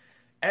kicked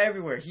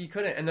everywhere. He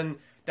couldn't, and then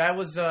that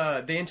was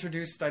they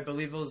introduced, I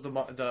believe it was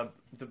the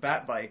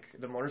Bat bike,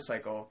 the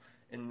motorcycle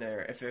in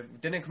there. If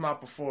it didn't come out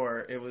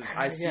before, it was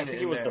I think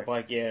it was the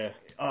bike, yeah.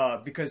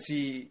 Because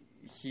he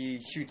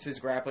shoots his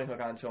grappling hook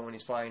onto him when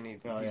he's flying. He's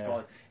going,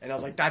 and I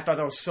was like, I thought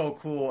that was so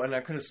cool, and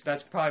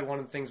that's probably one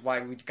of the things why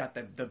we got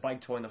the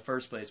bike toy in the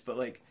first place. But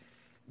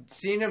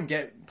seeing him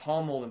get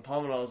pummeled, I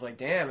was like,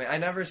 damn, I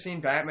never seen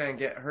Batman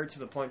get hurt to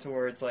the point to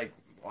where it's like,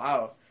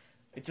 wow,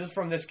 it's just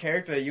from this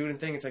character that you wouldn't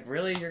think. It's like,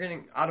 really, you're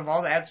getting out of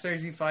all the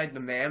adversaries you fight, the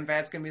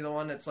Man-Bat's gonna be the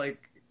one that's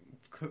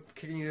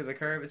kicking you to the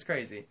curb. It's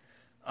crazy,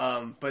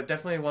 but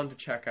definitely one to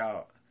check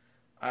out.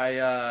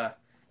 My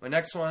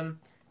next one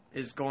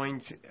is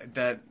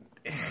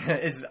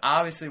is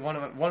obviously one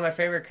of my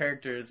favorite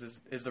characters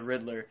is the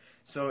Riddler.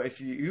 So if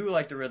you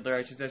like the Riddler,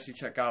 I suggest you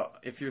check out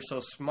If You're So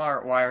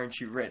Smart, Why Aren't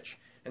You Rich?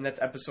 And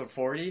that's episode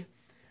 40.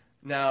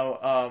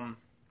 Now,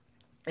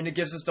 and it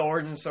gives us the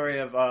origin story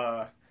of,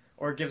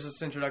 or gives us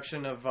the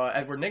introduction of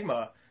Edward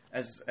Nygma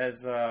as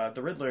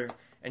the Riddler.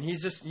 And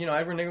he's just,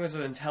 Edward Nygma is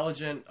an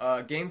intelligent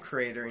game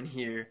creator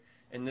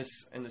in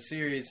the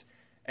series.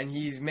 And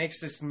he makes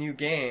this new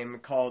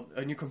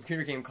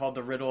computer game called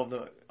The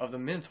Riddle of the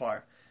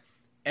Minotaur.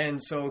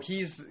 And so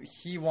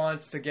he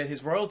wants to get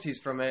his royalties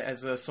from it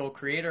as the sole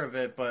creator of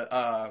it,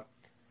 but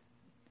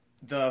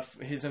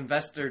his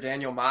investor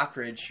Daniel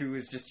Mockridge, who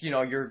is just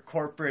your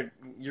corporate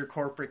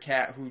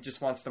cat who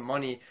just wants the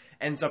money,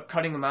 ends up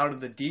cutting him out of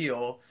the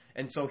deal,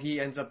 and so he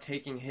ends up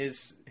taking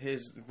his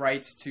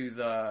rights to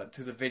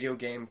the video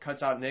game,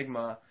 cuts out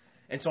Nygma,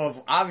 and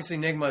so obviously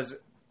Nygma's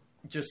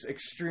just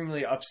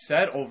extremely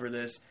upset over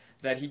this.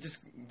 that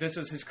this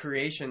was his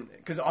creation,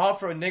 because all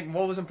for Enigma,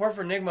 what was important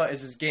for Enigma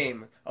is his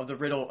game of the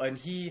riddle, and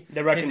his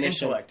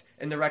intellect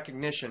and the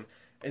recognition.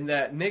 And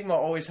that Enigma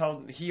always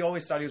thought he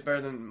was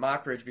better than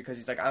Mockridge because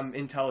he's like, I'm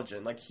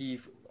intelligent. Like, he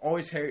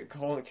always carried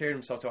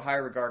himself to a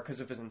higher regard because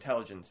of his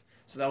intelligence.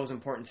 So that was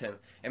important to him.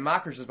 And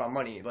Mockridge was about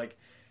money. Like,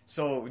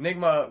 so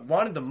Enigma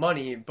wanted the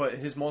money, but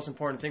his most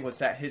important thing was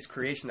that his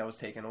creation that was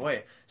taken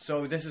away.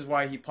 So this is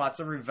why he plots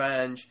a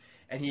revenge,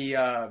 and he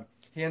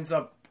ends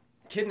up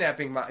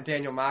kidnapping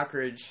Daniel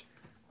Mockridge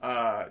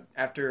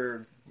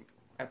after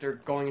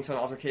going into an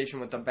altercation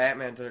with the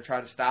Batman to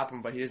try to stop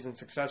him, but he isn't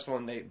successful,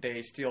 and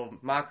they steal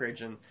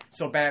Mockridge, and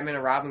so Batman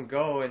and Robin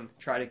go and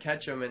try to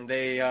catch him, and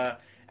they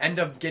end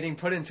up getting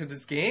put into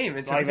this game.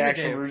 It's live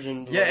action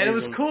version. Yeah, and it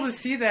was cool to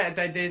see that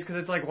days, because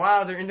it's like,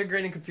 wow, they're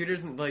integrating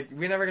computers, and like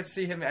we never get to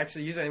see him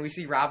actually use it, and we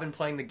see Robin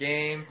playing the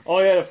game. Oh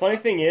yeah, the funny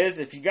thing is,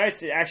 if you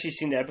guys actually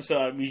seen the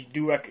episode, we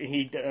do.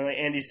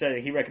 Andy said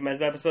he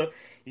recommends the episode.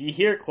 If you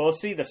hear it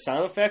closely, the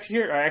sound effects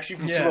here are actually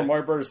from Super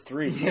Mario Bros.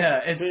 3.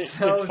 Yeah, it's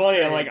funny.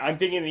 Strange. I'm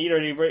thinking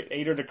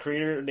either the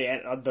creator,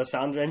 the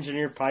sound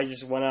engineer, probably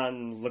just went out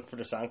and looked for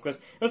the sound clips.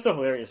 It was still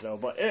hilarious though.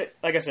 But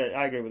like I said,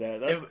 I agree with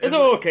that. It's an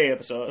okay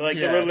episode. Like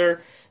the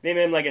Riddler, they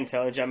made him like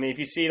intelligent. I mean, if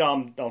you see it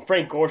on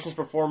Frank Gorshin's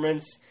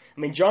performance,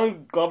 I mean,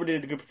 John Glover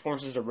did a good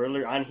performance as the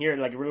Riddler on here.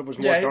 Like the Riddler was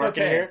more dark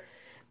in here.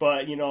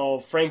 But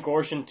Frank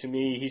Gorshin, to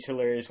me, he's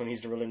hilarious when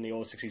he's the Riddler in the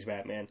old '60s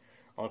Batman.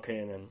 Okay,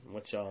 and then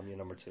what's your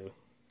number 2?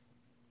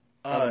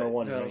 Number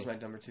 1. That was my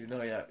number 2.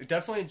 No, yeah,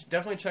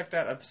 definitely check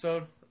that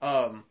episode.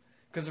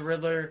 Because the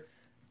Riddler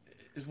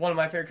is one of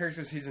my favorite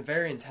characters. He's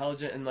very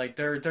intelligent, and like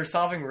they're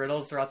solving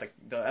riddles throughout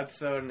the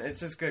episode, and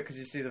it's just good because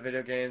you see the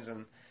video games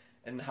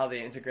and how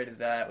they integrated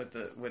that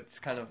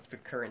with kind of the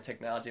current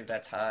technology of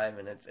that time,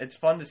 and it's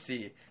fun to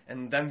see.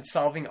 And them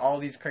solving all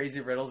these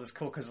crazy riddles is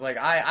cool because like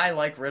I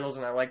like riddles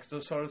and I like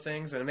those sort of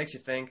things, and it makes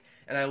you think.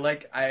 And I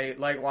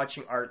like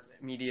watching art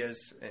media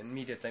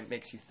that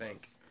makes you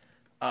think.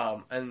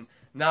 And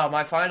now,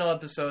 my final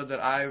episode that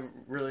I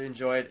really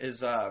enjoyed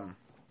is, out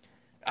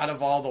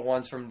of all the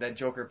ones from that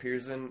Joker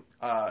appears in,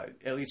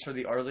 at least for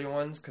the early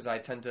ones, because I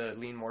tend to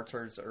lean more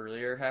towards the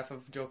earlier half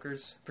of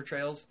Joker's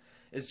portrayals,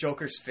 is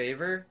Joker's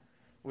Favor,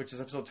 which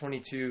is episode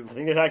 22. I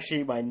think it's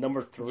actually my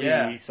number 3,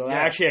 I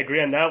actually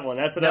agree on that one.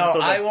 That's an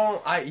episode.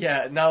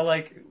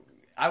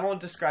 I won't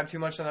describe too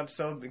much on the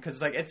episode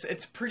because like it's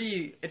a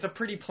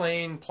pretty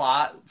plain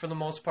plot for the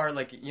most part,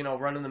 like,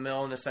 run of the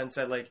mill in the sense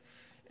that like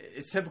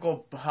it's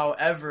typical.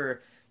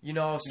 However,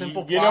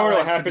 simple plot. You never know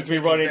what happens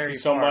when you run into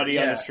somebody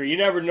on the street. You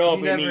never know.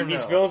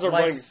 These villains are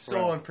running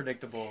so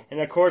unpredictable. And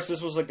of course,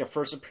 this was like the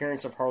first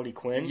appearance of Harley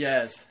Quinn.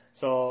 Yes.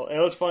 So it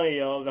was funny,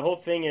 the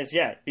whole thing is,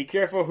 be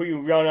careful who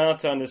you run out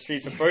to on the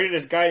streets. So for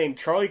this guy named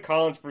Charlie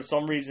Collins, for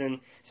some reason,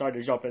 sorry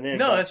to jump in.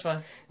 No, that's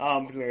fine.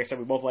 Like I said,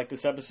 we both like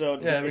this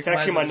episode. Yeah, it's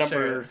actually my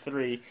number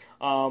 3.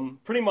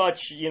 Pretty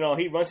much, he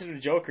runs into the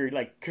Joker,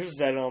 like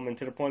curses at him, and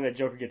to the point that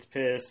Joker gets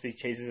pissed. He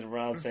chases it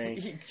around,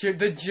 saying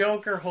the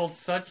Joker holds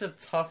such a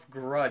tough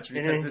grudge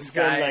because this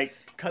guy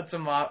cuts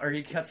him off, or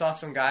he cuts off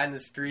some guy in the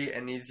street,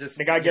 and he's just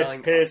the guy gets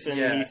pissed,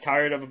 and he's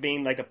tired of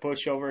being like a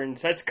pushover, and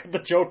decides to cut the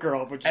Joker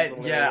off, which is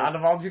hilarious. Out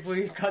of all the people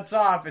he cuts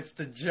off, it's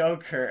the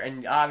Joker,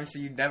 and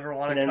obviously you never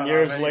want to cut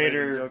years off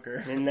later, the Joker.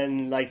 And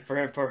then like for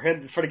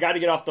the guy to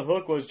get off the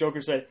hook was Joker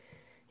said,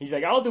 he's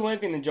like, I'll do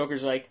anything, and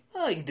Joker's like,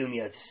 oh, you can do me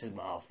a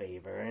small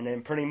favor, and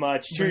then pretty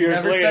much 2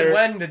 years later, said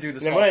when to do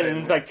the small favor. And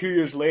it's like 2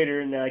 years later,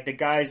 and like the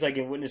guy's like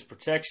in witness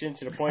protection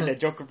to the point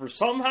that Joker for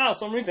some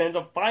reason ends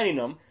up finding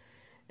him.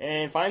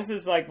 And finds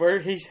this like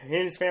where he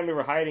and his family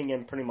were hiding,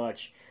 and pretty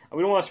much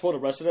we don't want to spoil the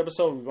rest of the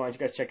episode. We want you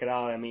guys to check it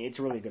out. I mean, it's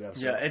a really good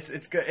episode. Yeah,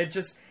 it's good.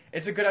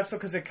 It's a good episode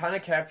because it kind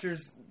of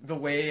captures the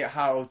way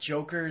how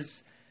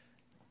Joker's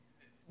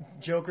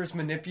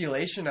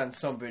manipulation on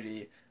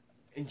somebody,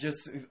 and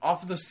just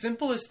off of the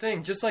simplest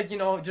thing, just like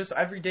just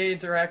everyday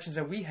interactions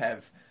that we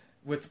have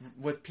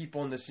with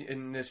people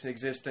in this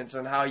existence,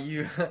 and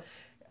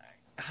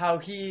how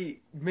he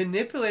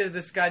manipulated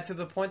this guy to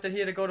the point that he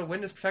had to go to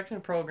witness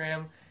protection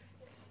program.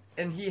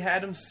 And he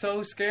had him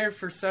so scared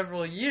for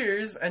several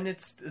years, and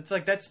it's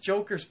like that's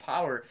Joker's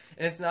power.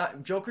 And it's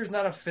not Joker's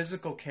not a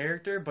physical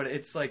character, but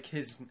it's like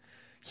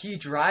he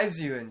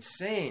drives you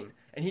insane,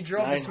 and he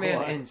drove this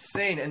man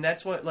insane. And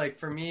that's what, like,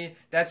 for me,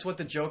 that's what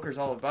the Joker's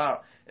all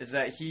about. Is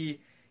that he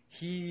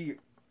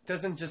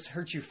doesn't just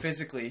hurt you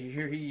physically.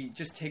 He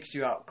just takes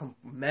you out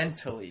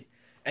mentally.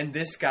 And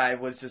this guy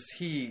was just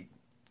he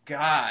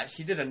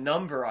did a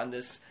number on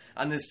this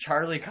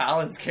Charlie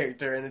Collins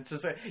character, and it's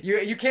just like,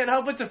 you can't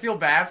help but to feel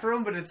bad for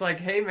him, but it's like,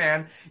 hey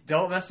man,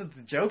 don't mess with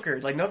the Joker.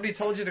 Like nobody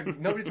told you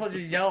to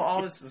yell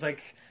all this. It's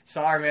like,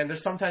 sorry man,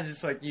 there's sometimes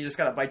it's like you just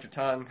gotta bite your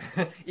tongue.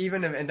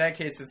 Even in that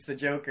case, it's the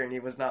Joker, and he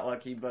was not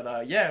lucky.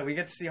 But we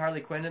get to see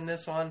Harley Quinn in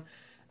this one,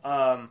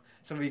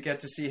 so we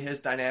get to see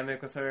his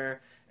dynamic with her,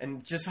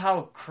 and just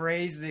how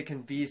crazy they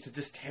can be to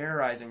just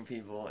terrorizing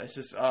people. It's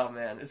just, oh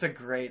man, it's a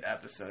great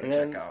episode to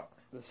check out.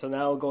 So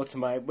now we'll go to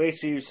my,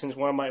 basically, since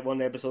one of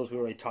the episodes we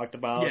already talked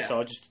about, so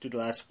I'll just do the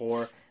last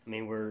 4. I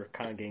mean, we're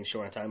kind of getting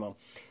short on time. I'm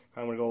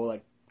going to go,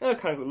 like,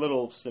 kind of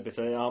little snippets.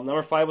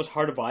 Number 5 was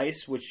Heart of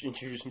Ice, which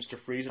introduced Mr.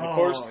 Freeze, and of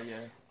course,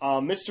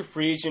 Mr.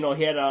 Freeze. You know,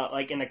 he had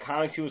like in the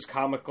comics he was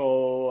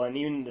comical, and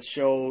even in the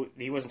show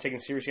he wasn't taken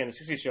seriously on the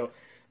 '60s show.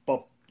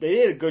 But they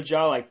did a good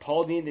job. Like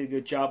Paul Dini did a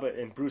good job,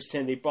 and Bruce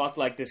Timm. They brought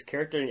like this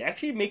character and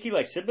actually make you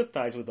like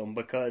sympathize with him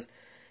because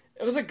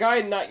it was a guy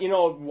not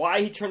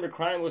why he turned to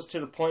crime was to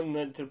the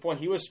point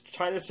he was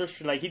trying to search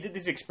for he did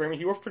these experiments.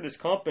 He worked for this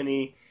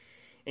company,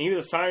 and he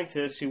was a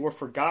scientist who worked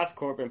for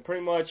GothCorp, and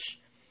pretty much.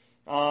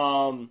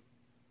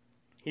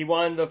 He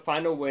wanted to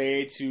find a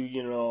way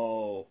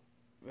to,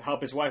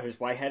 help his wife. His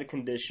wife had a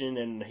condition,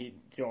 and he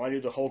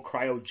wanted the whole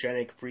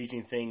cryogenic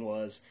freezing thing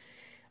was,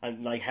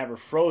 have her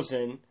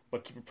frozen,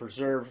 but keep her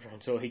preserved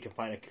until he can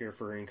find a cure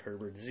for her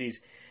incurable disease.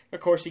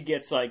 Of course, he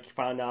gets,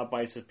 found out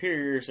by his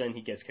superiors, and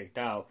he gets kicked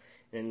out.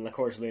 And, of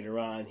course, later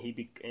on,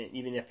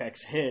 even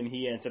affects him.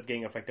 He ends up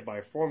getting affected by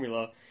a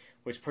formula,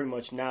 which pretty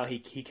much now he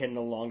can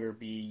no longer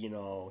be,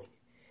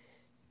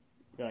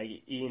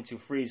 eating to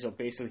freeze, so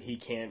basically he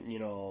can't,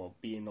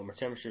 be in normal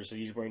temperature, so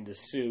he's wearing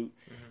this suit,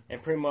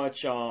 and pretty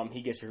much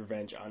he gets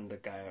revenge on the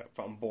guy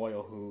from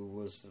Boyle, who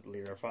was the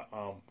leader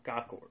of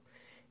GothCorp.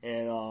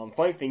 And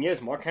funny thing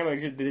is, Mark Hamill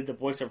did the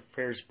voice of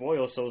Ferris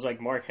Boyle, so it was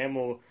like Mark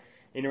Hamill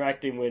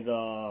interacting with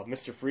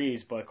Mr.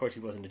 Freeze, but of course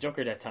he wasn't the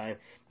Joker at that time.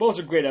 But it was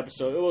a great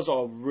episode. It was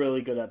a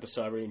really good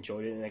episode. I really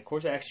enjoyed it, and of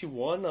course I actually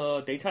won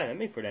a daytime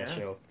Emmy for that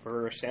show,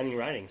 for standing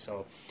writing,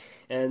 so...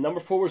 And number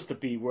 4 was The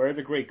Beware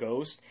the Great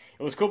Ghost.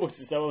 It was cool because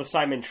that was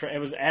Simon Trent. It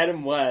was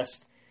Adam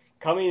West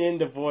coming in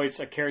to voice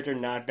a character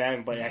not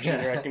Batman, but actually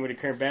interacting with a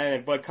current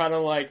Batman. But kind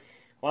of what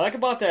I like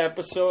about that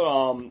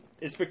episode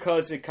is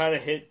because it kind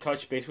of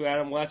touch base with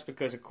Adam West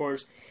because, of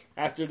course,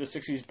 after the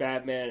 60s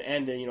Batman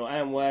ended,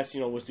 Adam West,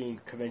 was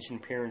doing convention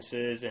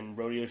appearances and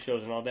rodeo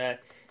shows and all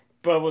that.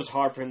 But it was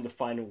hard for him to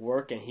find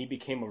work, and he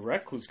became a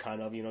recluse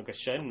kind of, got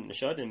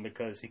shut in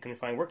because he couldn't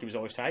find work. He was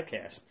always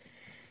typecast.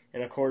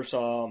 And, of course...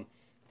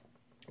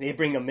 they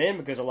bring him in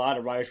because a lot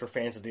of writers were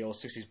fans of the old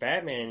 60s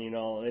Batman,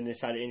 and they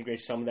decided to integrate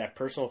some of that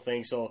personal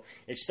thing. So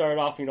it started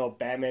off,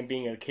 Batman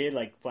being a kid,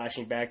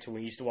 flashing back to when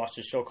he used to watch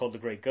this show called The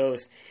Great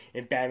Ghost,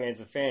 and Batman's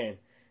a fan.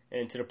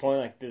 And to the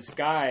point, this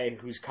guy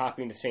who's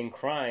copying the same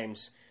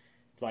crimes,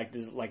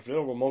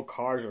 little remote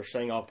cars are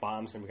setting off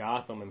bombs in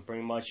Gotham, and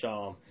pretty much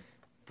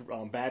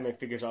Batman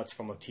figures out it's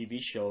from a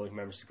TV show, he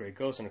remembers The Great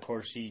Ghost, and of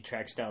course he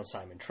tracks down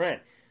Simon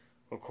Trent.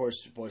 Of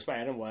course, voiced by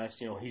Adam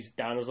West, he's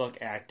down as luck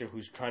actor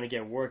who's trying to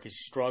get work. He's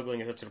struggling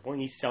to the point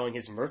he's selling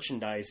his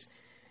merchandise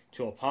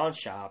to a pawn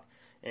shop,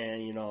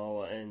 and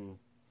and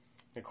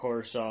of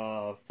course,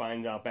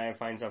 Batman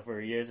finds out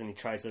where he is, and he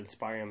tries to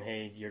inspire him.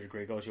 Hey, you're the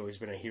Great Ghost. You've always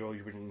been a hero.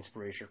 You've been an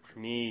inspiration for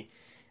me.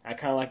 I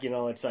kind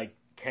of it's like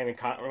Kevin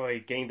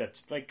Conroy getting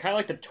that's kind of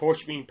like the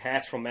torch being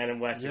passed from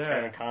Adam West to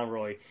Kevin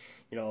Conroy.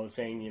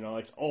 Saying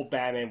it's old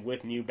Batman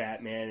with new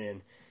Batman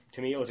and.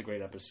 To me, it was a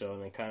great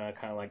episode, and I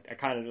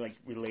kind of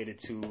related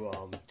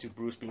to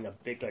Bruce being a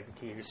big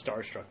he was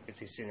starstruck because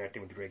he's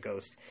interacting with the Great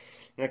Ghost,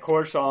 and of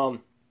course,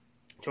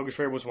 Joker's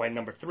Favorite was my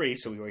number 3,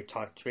 so we already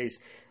talked space.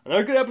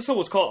 Another good episode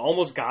was called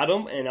Almost Got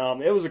Him,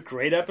 and it was a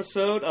great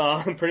episode.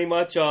 Pretty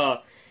much,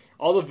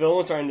 all the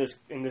villains are in this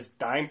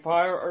dive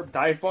bar, and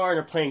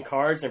they're playing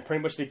cards, and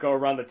pretty much they go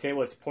around the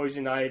table. It's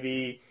Poison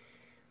Ivy,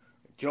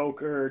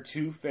 Joker,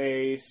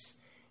 Two-Face.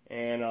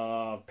 And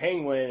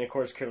Penguin, and of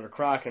course, Killer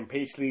Croc and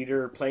Pace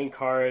Leader playing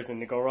cards,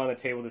 and they go around the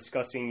table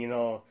discussing,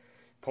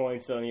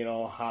 points on,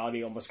 how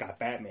they almost got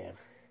Batman.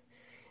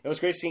 It was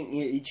great seeing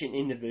each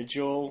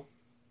individual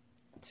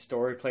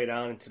story played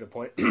out and to the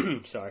point.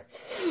 Sorry.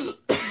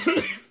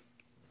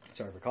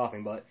 Sorry for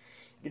coughing, but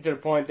get to the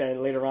point that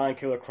later on,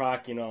 Killer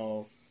Croc,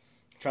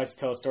 tries to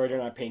tell a story. They're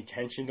not paying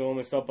attention to him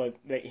and stuff, but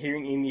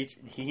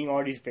hearing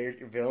all these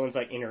villains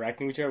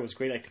interacting with each other was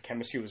great. The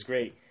chemistry was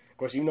great. Of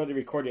course, even though they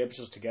recorded the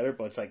episodes together,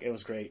 but it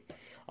was great.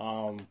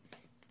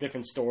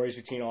 Different stories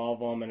between all of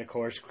them, and of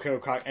course, Killer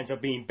Croc ends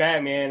up being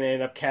Batman and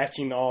ended up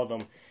catching all of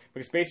them.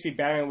 Because basically,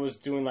 Batman was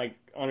doing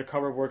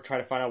undercover work,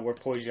 trying to find out where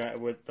Poison.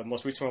 With the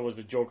most recent one was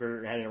the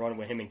Joker having a run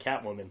with him and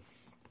Catwoman,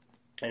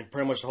 and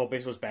pretty much the whole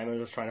base was Batman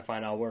was trying to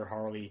find out where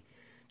Harley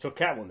took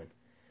Catwoman.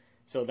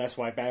 So that's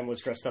why Batman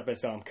was dressed up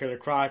as Killer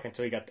Croc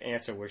until he got the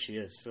answer where she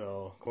is.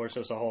 So of course, it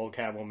was a whole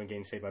Catwoman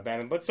getting saved by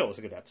Batman, but still, it was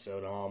a good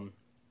episode.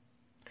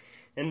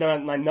 And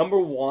my number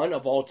 1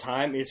 of all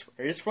time is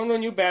from the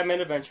new Batman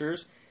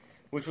Adventures,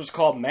 which was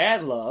called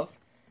Mad Love,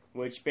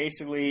 which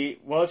basically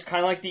was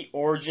kind of like the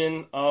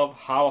origin of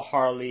how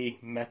Harley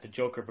met the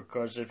Joker.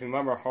 Because if you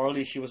remember,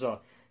 Harley, she was a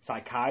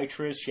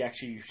psychiatrist. She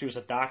was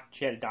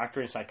she had a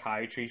doctorate in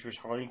psychiatry. She was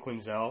Harley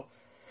Quinzel.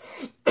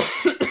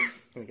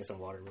 Let me get some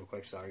water real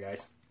quick. Sorry,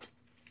 guys.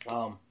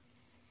 As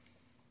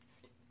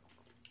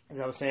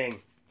I was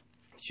saying,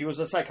 she was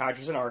a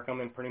psychiatrist in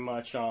Arkham, and pretty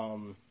much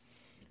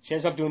she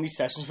ends up doing these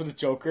sessions for the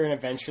Joker, and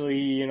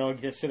eventually,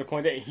 gets to the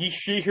point that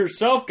she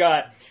herself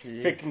got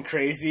freaking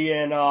crazy,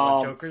 and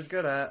what Joker's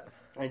good at.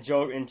 And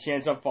she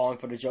ends up falling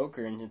for the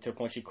Joker, and to the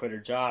point she quit her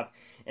job.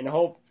 And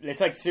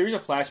it's a series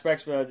of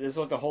flashbacks, but it's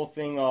the whole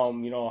thing.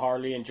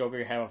 Harley and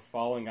Joker have a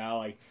falling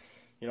out.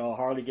 You know,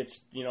 Harley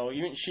gets, you know,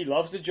 even she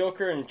loves the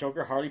Joker, and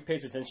Joker hardly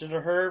pays attention to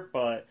her,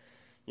 but,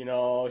 you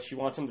know, she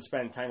wants him to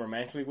spend time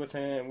romantically with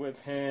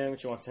him.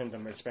 She wants him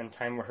to spend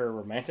time with her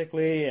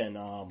romantically, and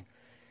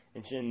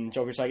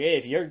Joker's like, hey,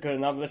 if you're good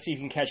enough, let's see if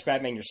you can catch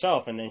Batman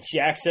yourself. And then she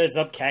actually ends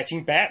up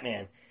catching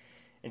Batman.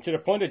 And to the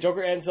point that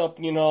Joker ends up,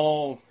 you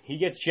know, he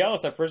gets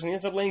jealous at first, and he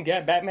ends up letting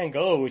Batman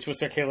go, which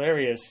was like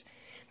hilarious.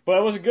 But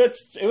it was a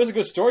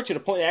good story to the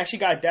point it actually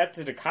got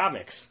adapted to the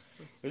comics.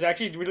 It was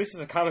actually released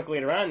as a comic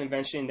later on,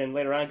 eventually, and then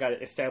later on got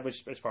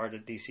established as part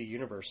of the DC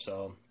universe.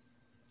 So,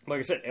 like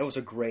I said, it was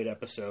a great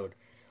episode.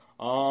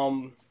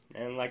 And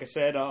like I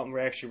said, we're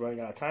actually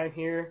running out of time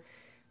here.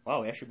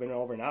 Wow, we actually been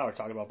over an hour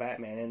talking about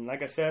Batman. And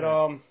like I said,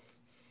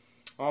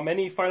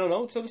 any final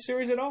notes of the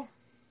series at all?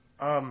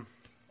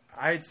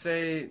 I'd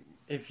say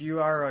if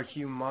you are a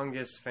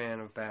humongous fan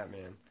of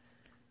Batman,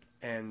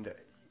 and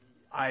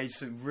I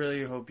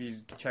really hope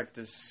you check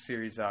this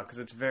series out because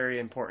it's very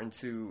important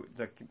to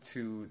the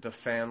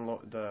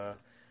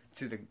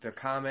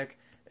comic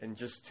and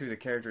just to the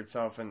character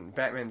itself. And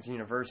Batman's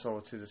universal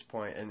to this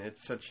point, and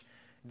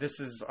this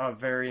is a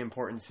very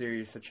important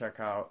series to check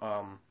out.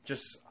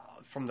 Just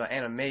from the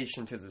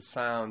animation to the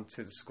sound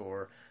to the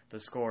score,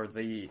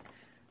 the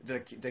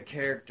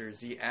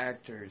characters, the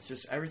actors,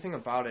 just everything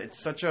about it.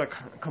 It's such a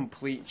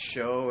complete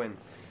show, and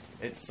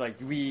it's like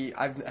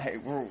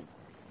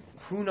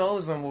who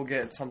knows when we'll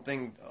get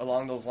something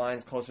along those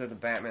lines closer to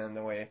Batman in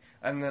the way.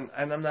 And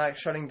I'm not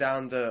shutting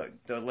down the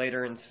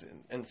later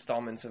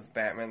installments of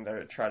Batman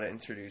that try to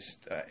introduce,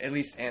 at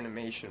least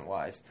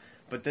animation-wise.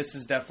 But this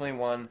is definitely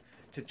one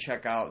to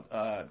check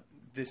out.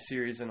 This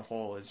series in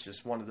whole is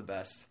just one of the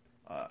best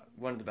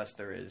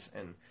there is.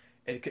 And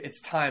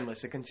it's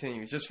timeless. It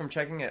continues. Just from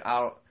checking it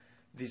out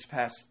this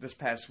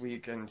past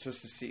week and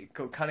just to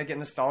kind of get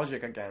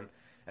nostalgic again.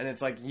 And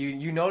it's like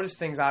you notice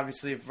things,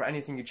 obviously, for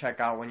anything you check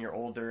out when you're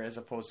older as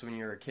opposed to when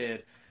you're a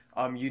kid.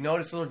 You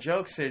notice little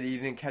jokes that you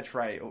didn't catch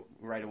right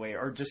away,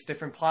 or just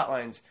different plot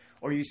lines,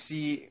 or you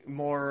see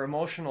more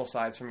emotional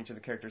sides from each of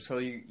the characters. So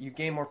you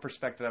gain more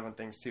perspective on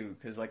things, too.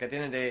 Because, like, at the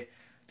end of the day,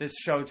 this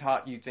show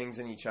taught you things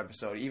in each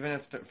episode. Even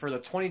if for the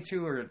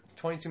 22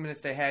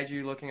 minutes they had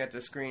you looking at the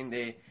screen,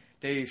 they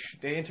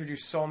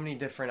introduced so many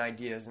different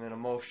ideas and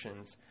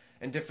emotions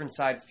and different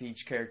sides to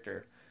each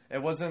character.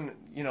 It wasn't,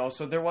 you know,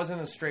 so there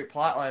wasn't a straight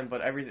plot line,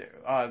 but everything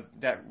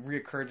that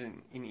reoccurred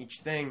in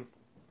each thing,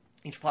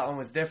 each plot line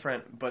was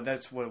different, but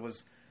that's what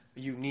was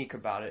unique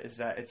about it, is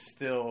that it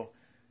still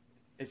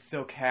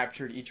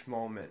captured each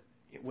moment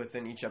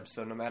within each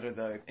episode, no matter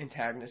the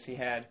antagonist he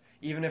had.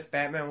 Even if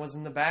Batman was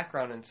in the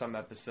background in some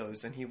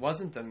episodes and he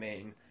wasn't the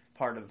main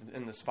part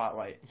in the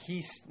spotlight,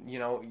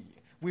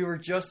 we were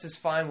just as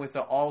fine with the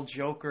all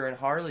Joker and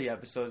Harley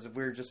episodes.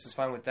 We were just as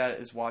fine with that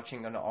as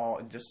watching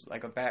just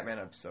like a Batman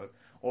episode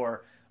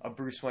or a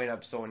Bruce Wayne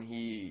episode when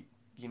he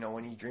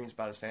dreams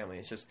about his family.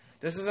 It's just,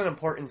 this is an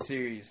important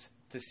series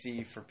to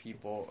see for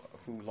people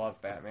who love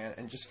Batman,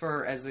 and just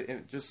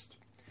just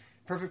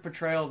perfect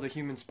portrayal of the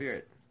human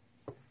spirit.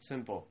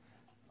 Simple.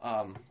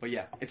 But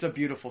yeah, it's a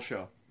beautiful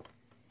show.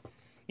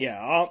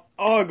 Yeah,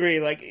 I'll agree.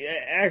 Like,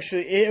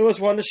 actually, it was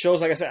one of the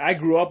shows, like I said, I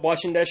grew up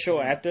watching that show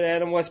after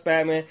Adam West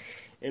Batman.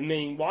 I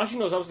mean, watching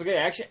those episodes again,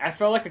 actually, I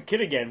felt like a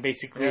kid again,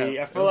 basically.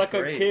 Yeah, I felt like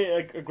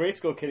a grade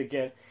school kid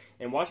again.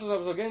 And watching those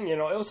episodes again,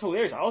 it was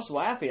hilarious. I was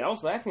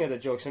laughing at the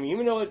jokes. I mean,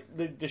 even though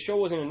the show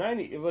was in the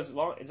 90s,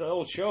 it's an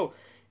old show,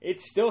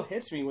 it still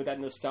hits me with that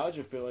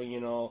nostalgia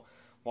feeling,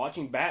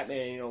 watching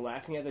Batman,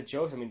 laughing at the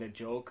jokes. I mean, the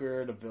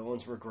Joker, the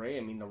villains were great.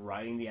 I mean, the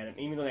writing,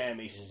 even though the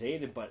animation is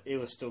dated, but it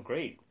was still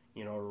great.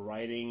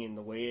 Writing and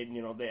the way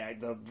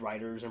the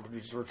writers and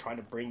producers were trying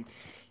to bring,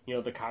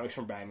 the comics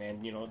from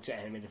Batman, to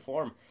animated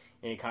form.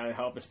 And it kind of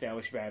helped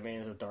establish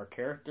Batman as a dark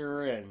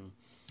character, and,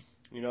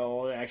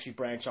 actually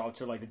branch out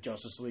to, like, the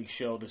Justice League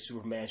show, the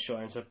Superman show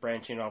ends up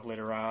branching off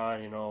later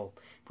on.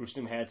 Bruce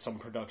Timm had some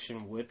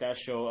production with that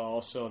show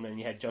also, and then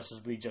you had Justice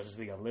League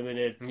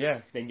Unlimited.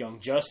 Yeah. Then Young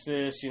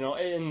Justice,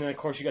 and of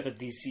course you got the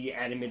DC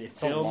animated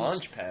films. It's a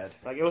launch pad.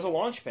 Like, it was a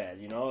launch pad,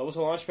 It was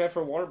a launch pad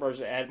for Warner Bros.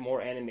 To add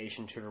more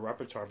animation to the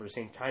repertoire, but at the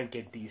same time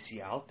get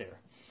DC out there.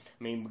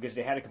 I mean, because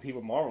they had to compete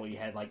with Marvel. You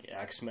had, like,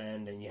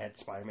 X-Men, then you had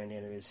Spider-Man the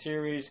animated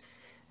series,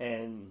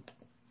 and,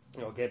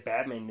 get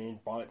Batman, then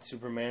bought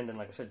Superman, then,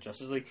 like I said,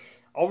 Justice League.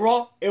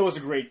 Overall, it's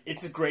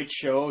a great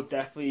show.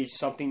 Definitely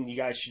something you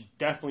guys should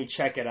definitely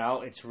check it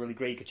out. It's really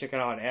great. You can check it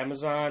out on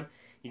Amazon.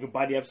 You can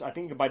buy the episodes. I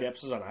think you can buy the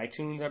episodes on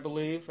iTunes, I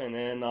believe. And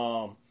then,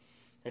 like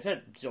I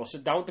said,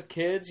 sit down with the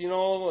kids, and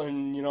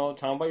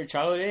tell them about your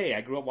childhood. Hey, I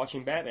grew up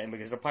watching Batman,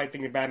 because they're probably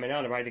thinking Batman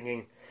now. They're probably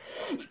thinking,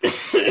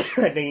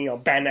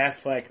 Ben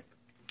Affleck,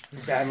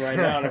 Batman right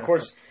now. And of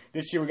course,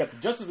 this year we got the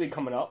Justice League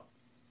coming up.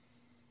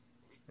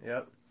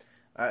 Yep.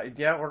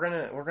 Yeah,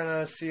 we're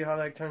gonna see how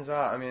that turns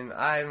out. I mean,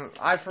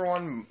 I for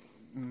one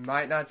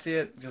might not see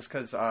it just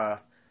because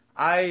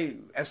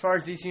as far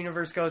as DC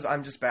Universe goes,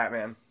 I'm just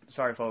Batman.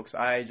 Sorry, folks,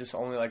 I just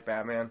only like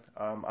Batman.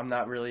 I'm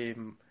not really,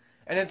 and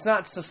it's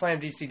not to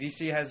slam DC.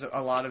 DC has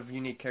a lot of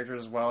unique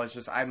characters as well. It's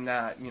just I'm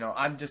not,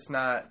 I'm just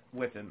not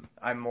with him.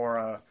 I'm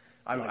more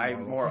I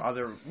more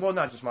other, well,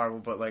 not just Marvel,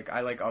 but like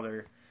I like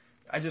other.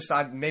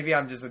 Maybe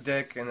I'm just a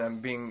dick and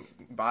I'm being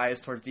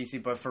biased towards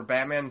DC, but for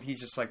Batman, he's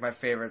just like my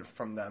favorite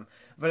from them.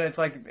 But it's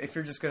like if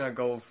you're just gonna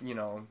go,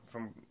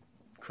 from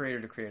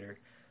creator to creator,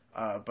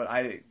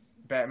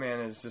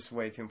 Batman is just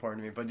way too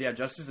important to me. But yeah,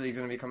 Justice League's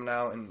gonna be coming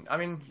out, and I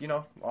mean,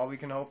 all we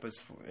can hope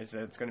is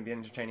that it's gonna be an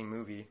entertaining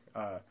movie.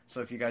 So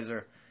if you guys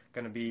are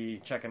gonna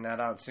be checking that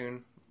out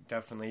soon,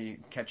 definitely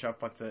catch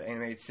up with the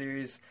animated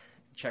series.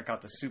 Check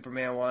out the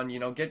Superman one.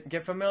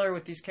 Get familiar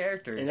with these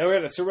characters. And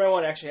then the Superman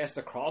one actually has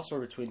the crossover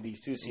between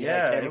these two. So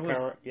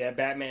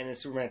Batman and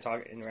Superman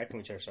interacting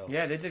with each other. So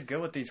yeah, they did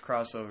good with these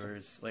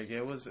crossovers. Like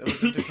it was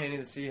entertaining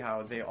to see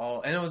how they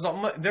all, and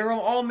they were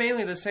all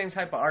mainly the same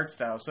type of art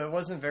style. So it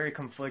wasn't very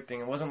conflicting.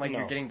 It wasn't like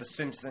you're getting the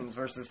Simpsons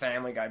versus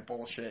Family Guy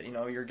bullshit.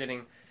 You're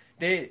getting.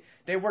 They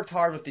worked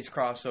hard with these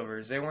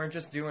crossovers. They weren't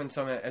just doing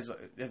some as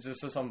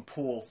just some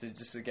pool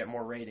to get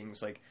more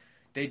ratings. Like.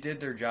 They did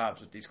their jobs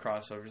with these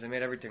crossovers. They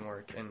made everything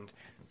work, and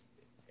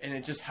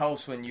it just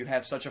helps when you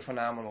have such a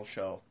phenomenal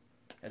show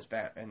as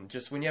and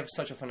just when you have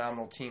such a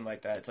phenomenal team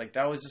like that. It's like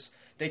that was just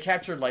they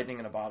captured lightning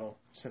in a bottle.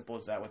 Simple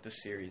as that with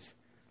this series.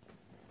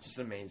 Just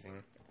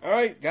amazing. All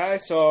right,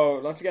 guys.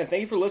 So once again,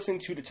 thank you for listening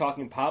to the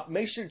Talking Pop.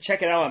 Make sure to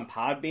check it out on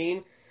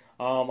Podbean.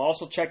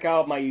 Also check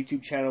out my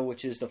YouTube channel,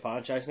 which is the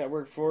Franchise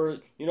Network, for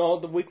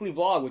the weekly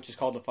vlog, which is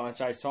called the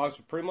Franchise Talks.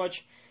 Pretty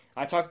much.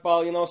 I talk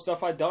about,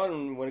 stuff I've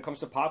done when it comes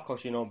to pop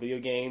culture, video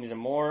games and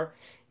more.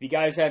 If you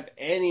guys have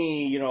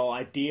any,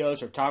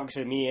 ideas or topics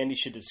that me and Andy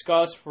should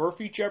discuss for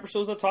future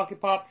episodes of Talking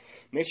Pop,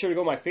 make sure to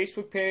go to my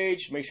Facebook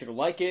page, make sure to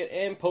like it,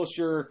 and post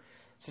your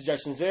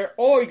suggestions there.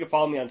 Or you can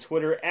follow me on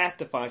Twitter at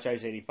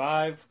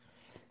TheFranchise85.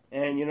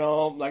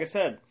 And, like I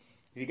said,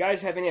 if you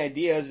guys have any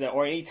ideas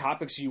or any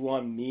topics you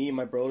want me and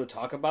my bro to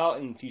talk about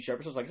in future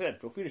episodes, like I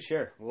said, feel free to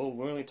share. We'll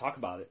really talk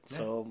about it. Yeah.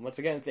 So, once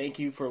again, thank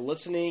you for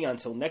listening.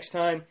 Until next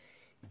time.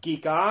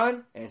 Geek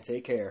on and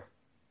take care.